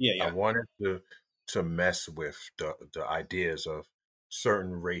away, Yeah, I yeah. wanted to mess with the ideas of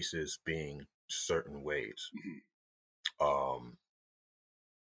certain races being certain ways. Um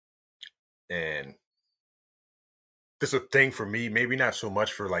and this is a thing for me, maybe not so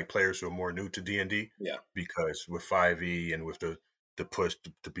much for like players who are more new to D&D, Yeah, because with 5e and with the push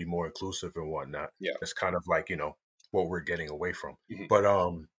to be more inclusive and whatnot, yeah. it's kind of like, what we're getting away from. Hmm. But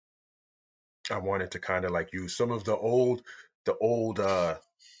I wanted to kind of like use some of the old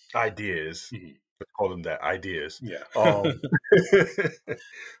ideas, Hmm. let's call them that, ideas, Yeah.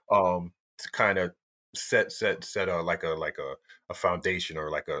 to kind of set a foundation, or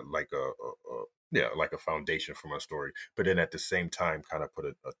yeah, like a foundation for my story, but then at the same time kind of put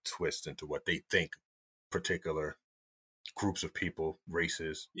a twist into what they think particular groups of people,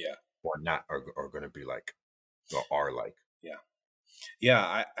 races, Yeah, or not, are going to be like, or are like. yeah.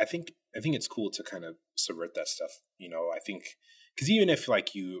 Yeah, I think it's cool to kind of subvert that stuff. I think because even if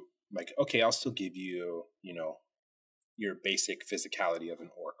like you like, okay, I'll still give you, your basic physicality of an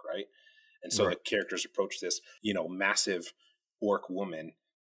orc, right? And so the Right. characters approach this, massive orc woman,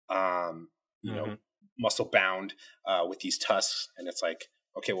 um, Hmm. muscle bound, with these tusks, and it's like,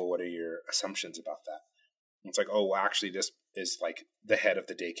 okay, well, what are your assumptions about that? And it's like, oh, well, actually, this is like the head of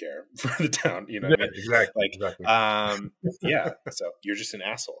the daycare for the town. You know what I Yeah, mean? exactly, Like, exactly. yeah. So you're just an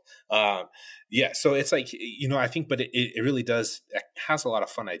asshole. Yeah. So it's like, I think, but it really does. It has a lot of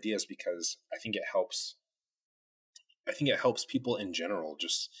fun ideas because I think it helps. I think it helps people in general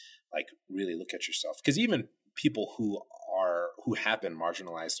just like really look at yourself, because even people who have been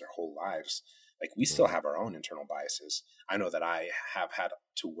marginalized their whole lives, like we still Mhm. have our own internal biases. I know that I have had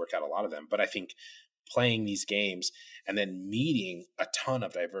to work out a lot of them, but I think playing these games and then meeting a ton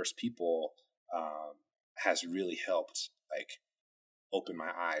of diverse people, has really helped like open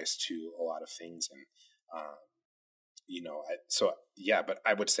my eyes to a lot of things. And um, so yeah, but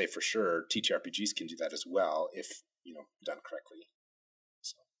I would say for sure TTRPGs can do that as well if done correctly.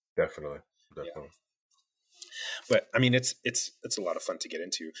 So Definitely, yeah, definitely. but I mean it's a lot of fun to get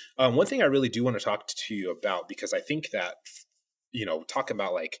into. One thing I really do want to talk to you about, because I think that talk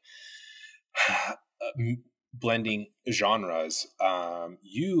about like blending genres.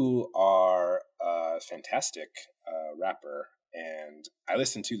 You are a fantastic rapper, and I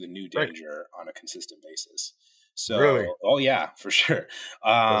listen to the New Right. Danger on a consistent basis. Really? So, oh yeah, for sure.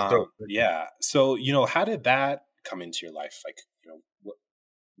 That's dope. Thank you. Yeah. So, how did that come into your life? Like,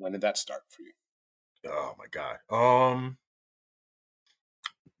 when did that start for you? Oh my God.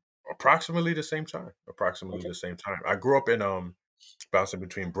 Approximately the same time. Approximately Okay. the same time. I grew up in bouncing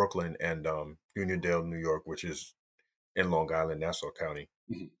between Brooklyn and Uniondale, New York, which is in Long Island, Nassau County.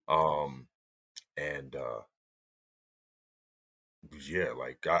 Mhm. Um and yeah,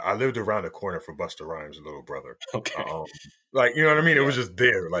 like I lived around the corner from Busta Rhymes' little brother. Okay. Um like, you know what I mean? It Yeah. was just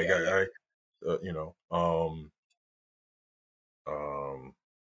there. Like Yeah. Yeah. I um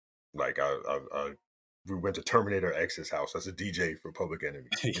like we went to Terminator X's house as a DJ for Public Enemy.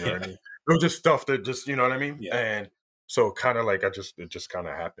 You know what I Yeah. mean? It was just stuff that just, you know what I mean? Yeah. And so kind of like it just kind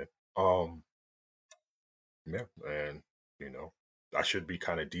of happened. Yeah, and I should be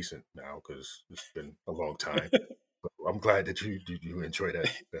kind of decent now because it's been a long time. But I'm glad that you enjoy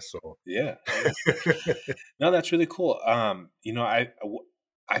that song. Yeah. Yeah. No, that's really cool.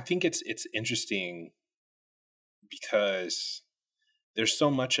 I think it's interesting because there's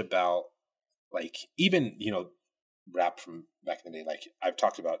so much about like even rap from back in the day. Like I've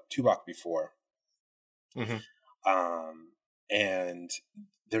talked about Tupac before, Hmm. um, and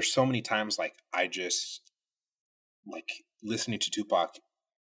there's so many times like I just like listening to Tupac,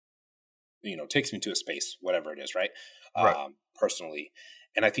 takes me to a space, whatever it is, right? Right. Personally,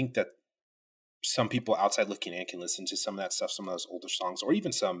 and I think that some people outside looking in can listen to some of that stuff, some of those older songs, or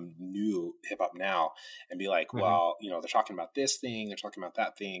even some new hip hop now, and be like, well, you know, they're talking about this thing, they're talking about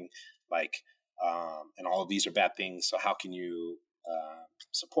that thing, like, and all of these are bad things. So how can you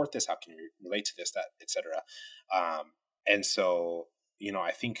support this? How can you relate to this, that, etc. And so, you know,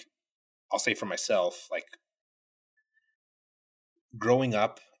 I think I'll say for myself, like, growing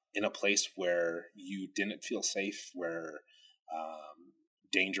up in a place where you didn't feel safe, where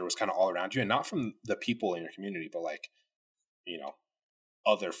danger was kind of all around you, and not from the people in your community, but like, you know,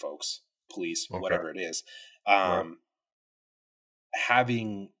 other folks, police, whatever it is,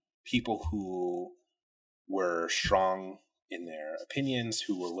 having people who were strong in their opinions,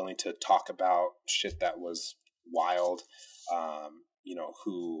 who were willing to talk about shit that was wild, you know,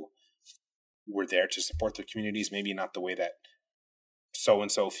 who were there to support their communities, maybe not the way that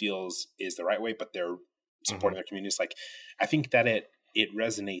so-and-so feels is the right way, but they're supporting their communities. Like, I think that it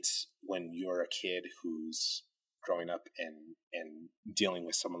resonates when you're a kid who's growing up and dealing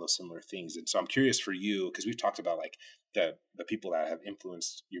with some of those similar things. And so I'm curious for you, because we've talked about like the people that have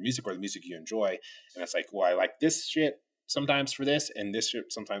influenced your music or the music you enjoy. And it's like, well, I like this shit sometimes for this and this shit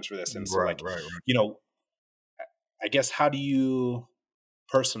sometimes for this. And so you know, I guess, how do you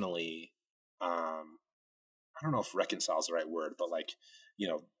personally, I don't know if reconcile is the right word, but like, you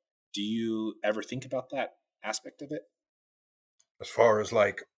know, do you ever think about that aspect of it? As far as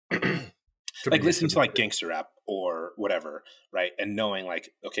like, like listening to like gangster rap or whatever, right? And knowing like,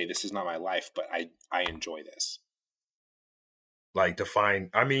 okay, this is not my life, but I enjoy this. Like define,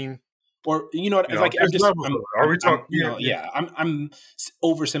 I mean, or you know what? Like, are we talking? You know, yeah, I'm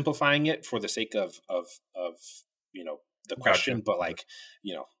oversimplifying it for the sake of you know, the question, but like,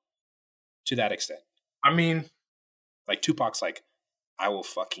 you know, to that extent. I mean, like Tupac's like, I will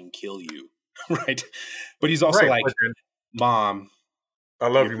fucking kill you, right? But he's also like, Mom, I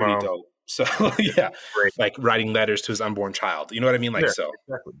love you, Mom. Dope. So yeah, like writing letters to his unborn child. You know what I mean? Like, so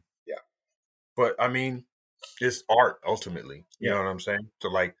exactly. Yeah. But I mean, it's art ultimately. You know what I'm saying? So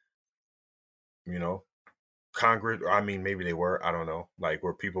like, you know, Congress. I mean, maybe they were. I don't know. Like,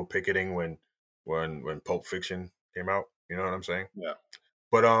 were people picketing when Pulp Fiction came out? You know what I'm saying? Yeah.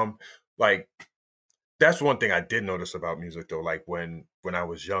 But like, that's one thing I did notice about music though. Like when I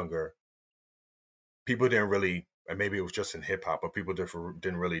was younger, people didn't really, and maybe it was just in hip hop, but people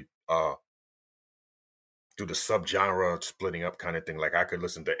didn't really do the subgenre splitting up kind of thing. Like I could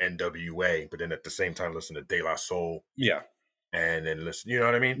listen to NWA, but then at the same time listen to De La Soul. Yeah. And then listen, you know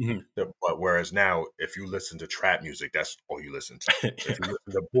what I mean? But whereas now, if you listen to trap music, that's all you listen to. If you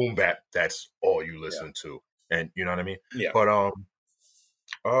listen to boom bap, that's all you listen to. And you know what I mean? Yeah. But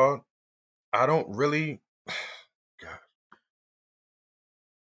I don't really, God,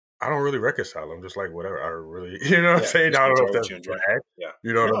 I don't really reconcile. I'm just like, whatever. I really, you know what I'm saying? I don't know if that's bad. Yeah.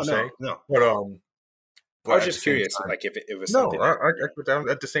 You know what I'm saying? No. But I was just curious, like if it was something. No,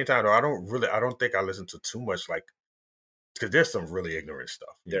 at the same time though, I don't think I listen to too much, like, because there's some really ignorant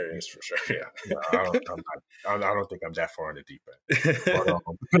stuff. There is, for sure. Yeah. I don't think I'm that far in the deep end.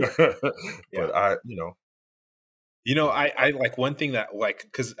 But I, you know, I like one thing that, like,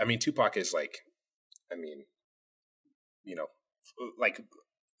 because I mean, Tupac is like, I mean, you know, like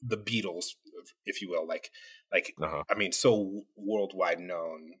the Beatles, if you will, like, I mean, so worldwide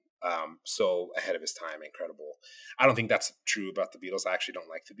known, so ahead of his time, incredible. I don't think that's true about the Beatles. I actually don't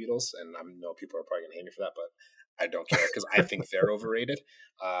like the Beatles, and I know people are probably gonna hate me for that, but I don't care, because I think they're overrated,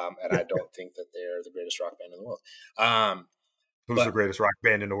 and I don't think that they're the greatest rock band in the world. Who's the greatest rock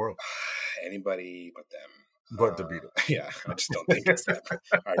band in the world? Anybody but them. But the Beatles. Yeah, I just don't think it's them.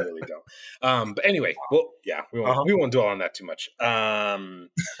 I really don't. But anyway, well, yeah, we won't dwell on that too much. But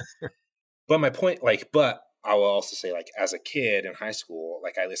my point, like, but I will also say, like, as a kid in high school,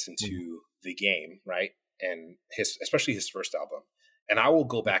 like, I listened to The Game, right? And especially his first album. And I will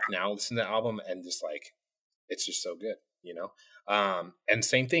go back now, listen to the album, and just like, it's just so good, you know? And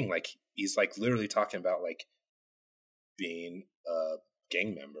same thing, like, he's like literally talking about like being a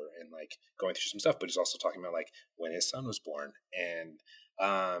gang member and like going through some stuff, but he's also talking about like when his son was born. And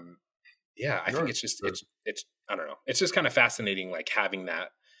yeah, I think it's just, it's, I don't know. It's just kind of fascinating, like having that,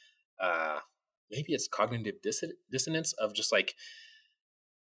 maybe it's cognitive dissonance of just like,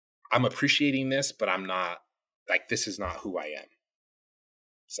 I'm appreciating this, but I'm not, like, this is not who I am.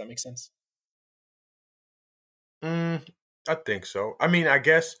 Does that make sense? I think so. I mean, I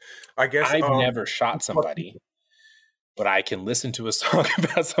guess I've never shot somebody, but I can listen to a song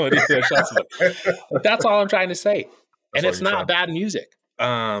about somebody who has shot somebody. But that's all I'm trying to say. And it's not bad music.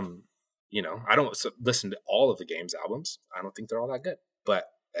 You know, I don't listen to all of the Game's albums. I don't think they're all that good. But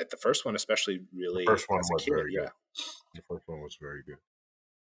at the first one, especially, really, the first one was very good. The first one was very good.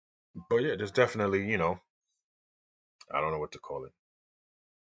 But yeah, there's definitely, I don't know what to call it.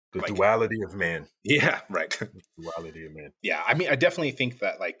 The Like, duality of man. Yeah, right. Duality of man. Yeah, I mean, I definitely think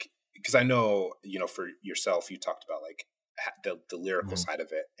that, like, because I know, for yourself, you talked about like the lyrical Mhm. side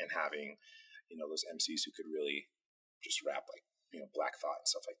of it, and having, those MCs who could really just rap, like, Black Thought and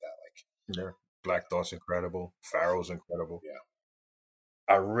stuff like that. Like, Yeah. Black Thought's incredible. Pharaoh's incredible. yeah.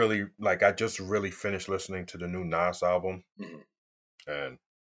 I just really finished listening to the new Nas album, Mhm. and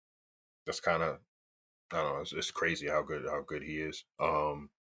that's kind of, I don't know, it's crazy how good he is.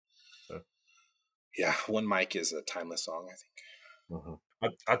 Yeah, One Mic is a timeless song, I think. Mhm.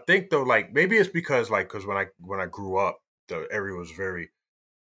 I think though, like maybe it's because when I grew up, the area was very,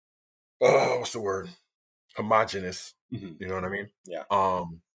 what's the word, homogenous. Mhm. You know what I mean? Yeah.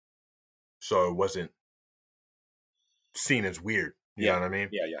 So it wasn't seen as weird. You know Yeah. what I mean?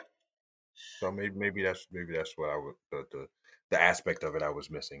 Yeah. Yeah. So maybe that's what I would the aspect of it I was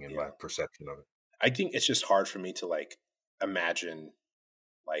missing in my Yeah. perception of it. I think it's just hard for me to, like, imagine,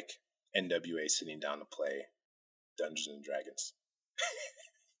 like, NWA sitting down to play Dungeons and Dragons.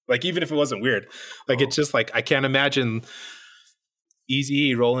 Like, even if it wasn't weird, like, it's just like I can't imagine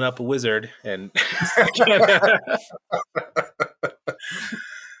Eazy-E rolling up a wizard, and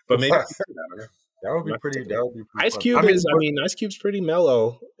but maybe That would be pretty. That would be pretty Ice fun. Cube Ice Cube's pretty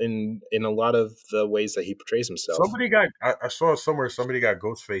mellow in a lot of the ways that he portrays himself. I saw somewhere somebody got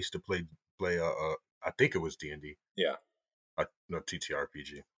Ghostface to play I think it was D&D. Yeah. No,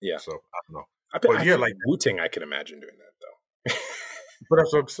 TTRPG. Yeah. So I don't know. But yeah, like Wu-Tang, I could imagine doing that though. But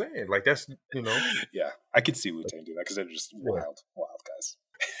that's what I'm saying. Like that's Yeah, I could see Wu-Tang do that because they're just wild guys.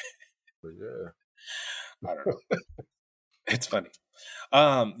 But yeah. I don't know. It's funny.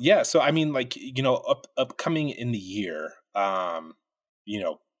 Yeah, so I mean, like, upcoming in the year, I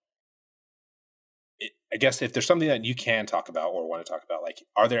guess if there's something that you can talk about or want to talk about, like,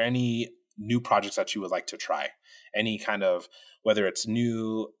 are there any new projects that you would like to try? Any kind of, whether it's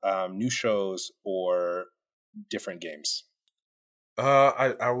new shows or different games?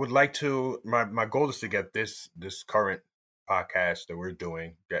 I would like to. My goal is to get this current podcast that we're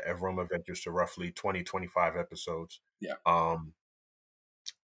doing, get Everrealm Adventures, to roughly 20-25 episodes. Yeah.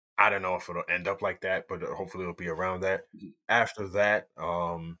 I don't know if it'll end up like that, but hopefully it'll be around that. Mm-hmm. After that,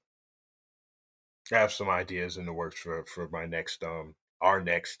 I have some ideas in the works for my next our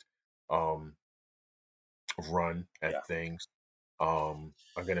next run at things. I'm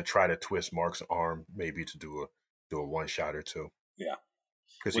gonna try to twist Mark's arm, maybe to do a one shot or two. Yeah,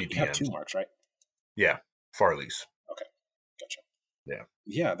 because you have two Marks, right? Yeah, Farley's. Okay, gotcha. Yeah,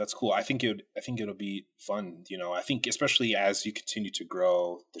 yeah, that's cool. I think it'll be fun. I think especially as you continue to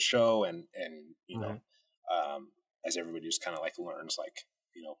grow the show, and as everybody just kind of like learns, like,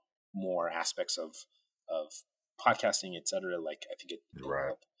 more aspects of podcasting, etc. Like, I think it'll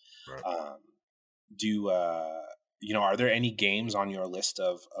help. Right. Are there any games on your list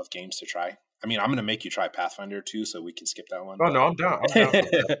of games to try? I mean, I'm going to make you try Pathfinder too, so we can skip that one. Oh, no, I'm down. I'm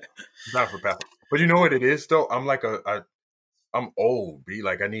down for Pathfinder. But you know what it is, though? I'm like I'm old, B.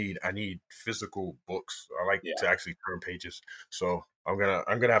 Like I need physical books. I like to actually turn pages. So I'm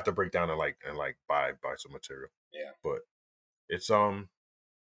gonna have to break down and buy some material. Yeah. But it's from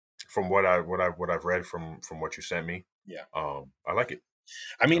what I've read from what you sent me. Yeah. I like it.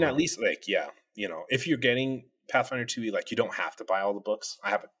 I mean, at least, like, if you're getting Pathfinder 2, like, you don't have to buy all the books. I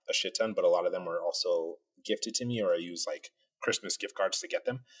have a shit ton, but a lot of them are also gifted to me, or I use like Christmas gift cards to get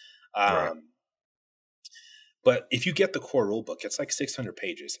them. Right. But if you get the core rule book, it's like 600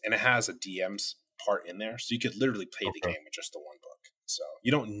 pages, and it has a DM's part in there, so you could literally play the game with just the one book. So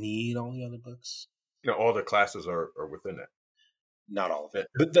you don't need all the other books. All the classes are within it. Not all of it,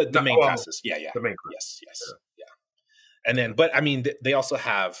 but the main classes. Yeah. The main class. Yes. Yeah. And then, but I mean, they also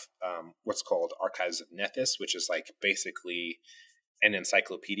have what's called Archives of Nethys, which is like basically an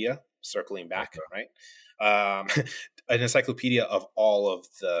encyclopedia circling back, right? An encyclopedia of all of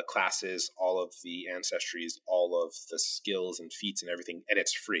the classes, all of the ancestries, all of the skills and feats and everything, and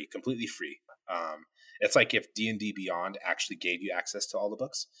it's free, completely free. It's like if D&D Beyond actually gave you access to all the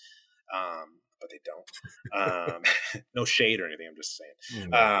books, but they don't. No shade or anything, I'm just saying.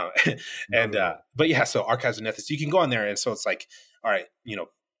 But yeah, so Archives of Nethys, you can go on there, and so it's like, all right,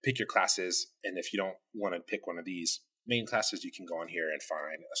 pick your classes, and if you don't want to pick one of these main classes, you can go on here and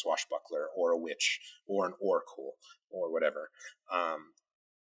find a swashbuckler or a witch or an oracle or whatever.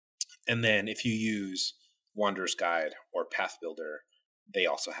 And then if you use Wanderer's Guide or Path Builder, they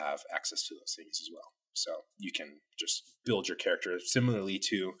also have access to those things as well. So you can just build your character similarly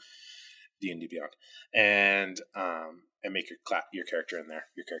to D&D Beyond, and make your character in there,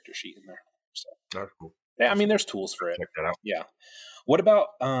 your character sheet in there. So that's cool. I mean, there's tools for it. Check that out. Yeah. What about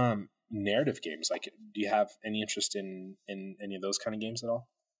narrative games? Like, do you have any interest in any of those kind of games at all?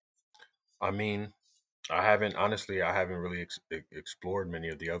 I mean, I haven't really explored many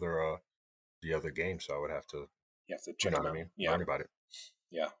of the other games, so I would have to. You have to check them out. Learn about it.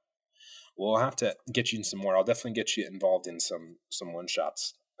 Yeah. Well, I'll have to get you in some more. I'll definitely get you involved in some one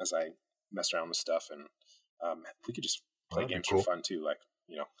shots as I mess around with stuff, and we could just play games for fun too. Like,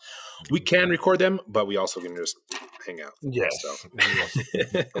 we can record them, but we also can just hang out. Yes. So.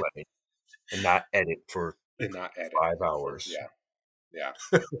 And not edit for 5 hours. Yeah.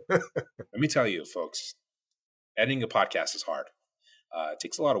 Let me tell you, folks, editing a podcast is hard. It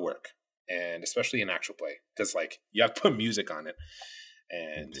takes a lot of work, and especially in actual play, because like you have to put music on it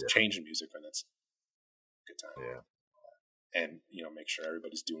and change the music when it's a good time. Yeah. And make sure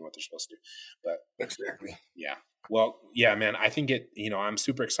everybody's doing what they're supposed to do. But exactly. Yeah. Well, yeah, man. I think I'm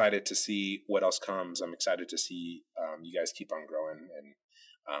super excited to see what else comes. I'm excited to see you guys keep on growing and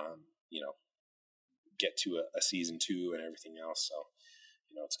get to a season 2 and everything else. So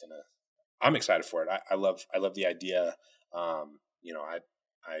I'm excited for it. I love the idea. I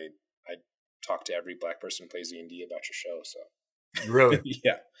talk to every Black person who plays D&D about your show. So. Really?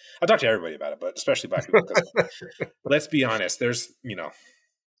 Yeah. I talk to everybody about it, but especially Black people. Let's be honest. There's,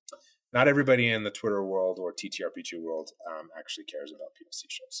 not everybody in the Twitter world or TTRPG world actually cares about POC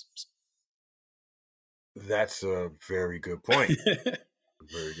shows. So. That's a very good point.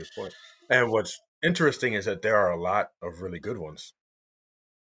 Very good point. And what's interesting is that there are a lot of really good ones,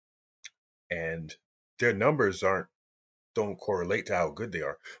 and their numbers don't correlate to how good they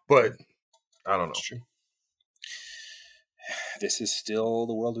are. But I don't know. That's true. This is still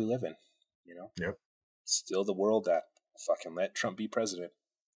the world we live in, Yep. Still the world that fucking let Trump be president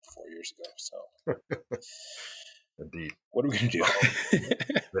 4 years ago. So, indeed, what are we gonna do?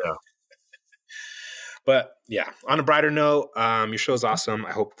 Yeah. But yeah, on a brighter note, your show's awesome.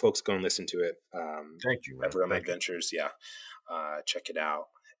 I hope folks go and listen to it. Thank you, man. Everyone Adventures, yeah. Check it out,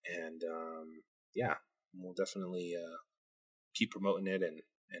 and we'll definitely keep promoting it and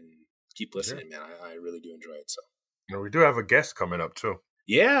keep listening, man. I really do enjoy it. So. We do have a guest coming up too.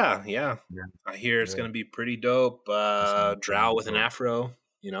 Yeah. I hear it's going to be pretty dope. Drow with an afro.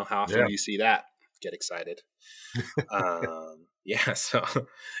 How often do you see that? Get excited. Yeah. So,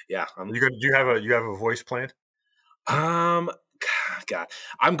 yeah. Do you have a voice planned? God,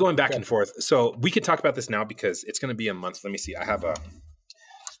 I'm going back and forth. So we can talk about this now because it's going to be a month. Let me see. I have a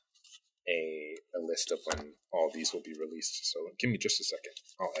list of when all these will be released. So give me just a second.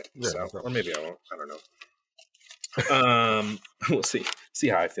 I'll edit this out, or maybe I won't. I don't know. We'll see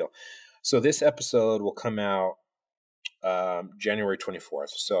how I feel. So this episode will come out January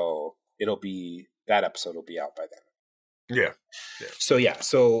 24th. So that episode will be out by then. Yeah.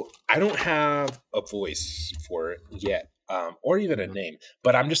 So I don't have a voice for it yet, or even a name,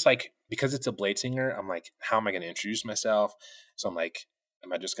 but I'm just like, because it's a Blade singer, I'm like, how am I going to introduce myself? So I'm like,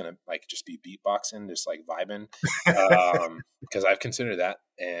 am I just going to like just be beatboxing, just like vibing? Because I've considered that,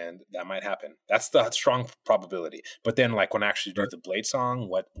 and that might happen. That's the strong probability. But then like when I actually do the Blade song,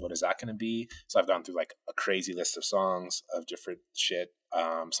 what is that going to be? So I've gone through like a crazy list of songs of different shit.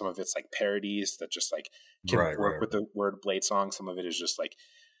 Some of it's like parodies that just like can work with the word Blade song. Some of it is just like,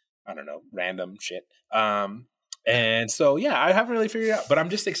 I don't know, random shit. And so, yeah, I haven't really figured it out, but I'm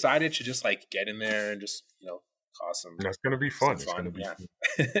just excited to just like get in there and just, awesome. That's going to be fun. It's going to be fun.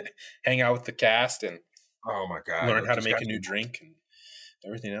 Hang out with the cast and oh my God, learn how to make a new drink and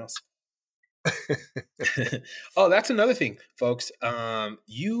everything else. Oh, that's another thing, folks.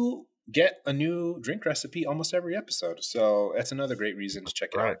 You get a new drink recipe almost every episode. So that's another great reason to check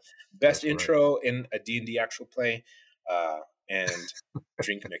it out. Best intro in a D&D actual play, and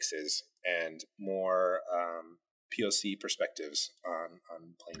drink mixes and more POC perspectives on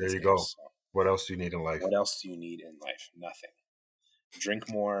playing. There you go. So, what else do you need in life? What else do you need in life? Nothing. Drink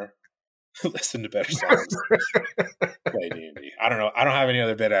more. Listen to better songs. Play D&D. I don't know. I don't have any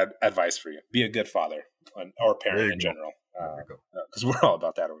other bit of advice for you. Be a good father or parent in general. Because we're all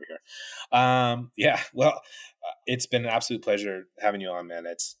about that over here. Yeah. Well, it's been an absolute pleasure having you on, man.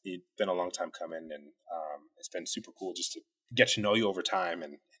 It's been a long time coming, and it's been super cool just to get to know you over time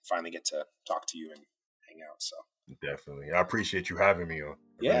and finally get to talk to you and hang out. So definitely, I appreciate you having me on.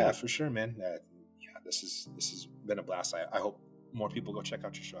 Yeah, for sure, man. Yeah, this has been a blast. I hope more people go check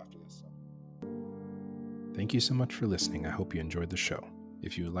out your show after this. So. Thank you so much for listening. I hope you enjoyed the show.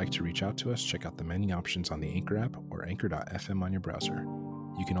 If you would like to reach out to us, check out the many options on the Anchor app or anchor.fm on your browser.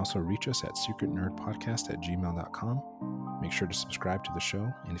 You can also reach us at secretnerdpodcast@gmail.com. Make sure to subscribe to the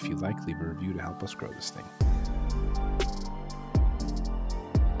show, and if you'd like, leave a review to help us grow this thing.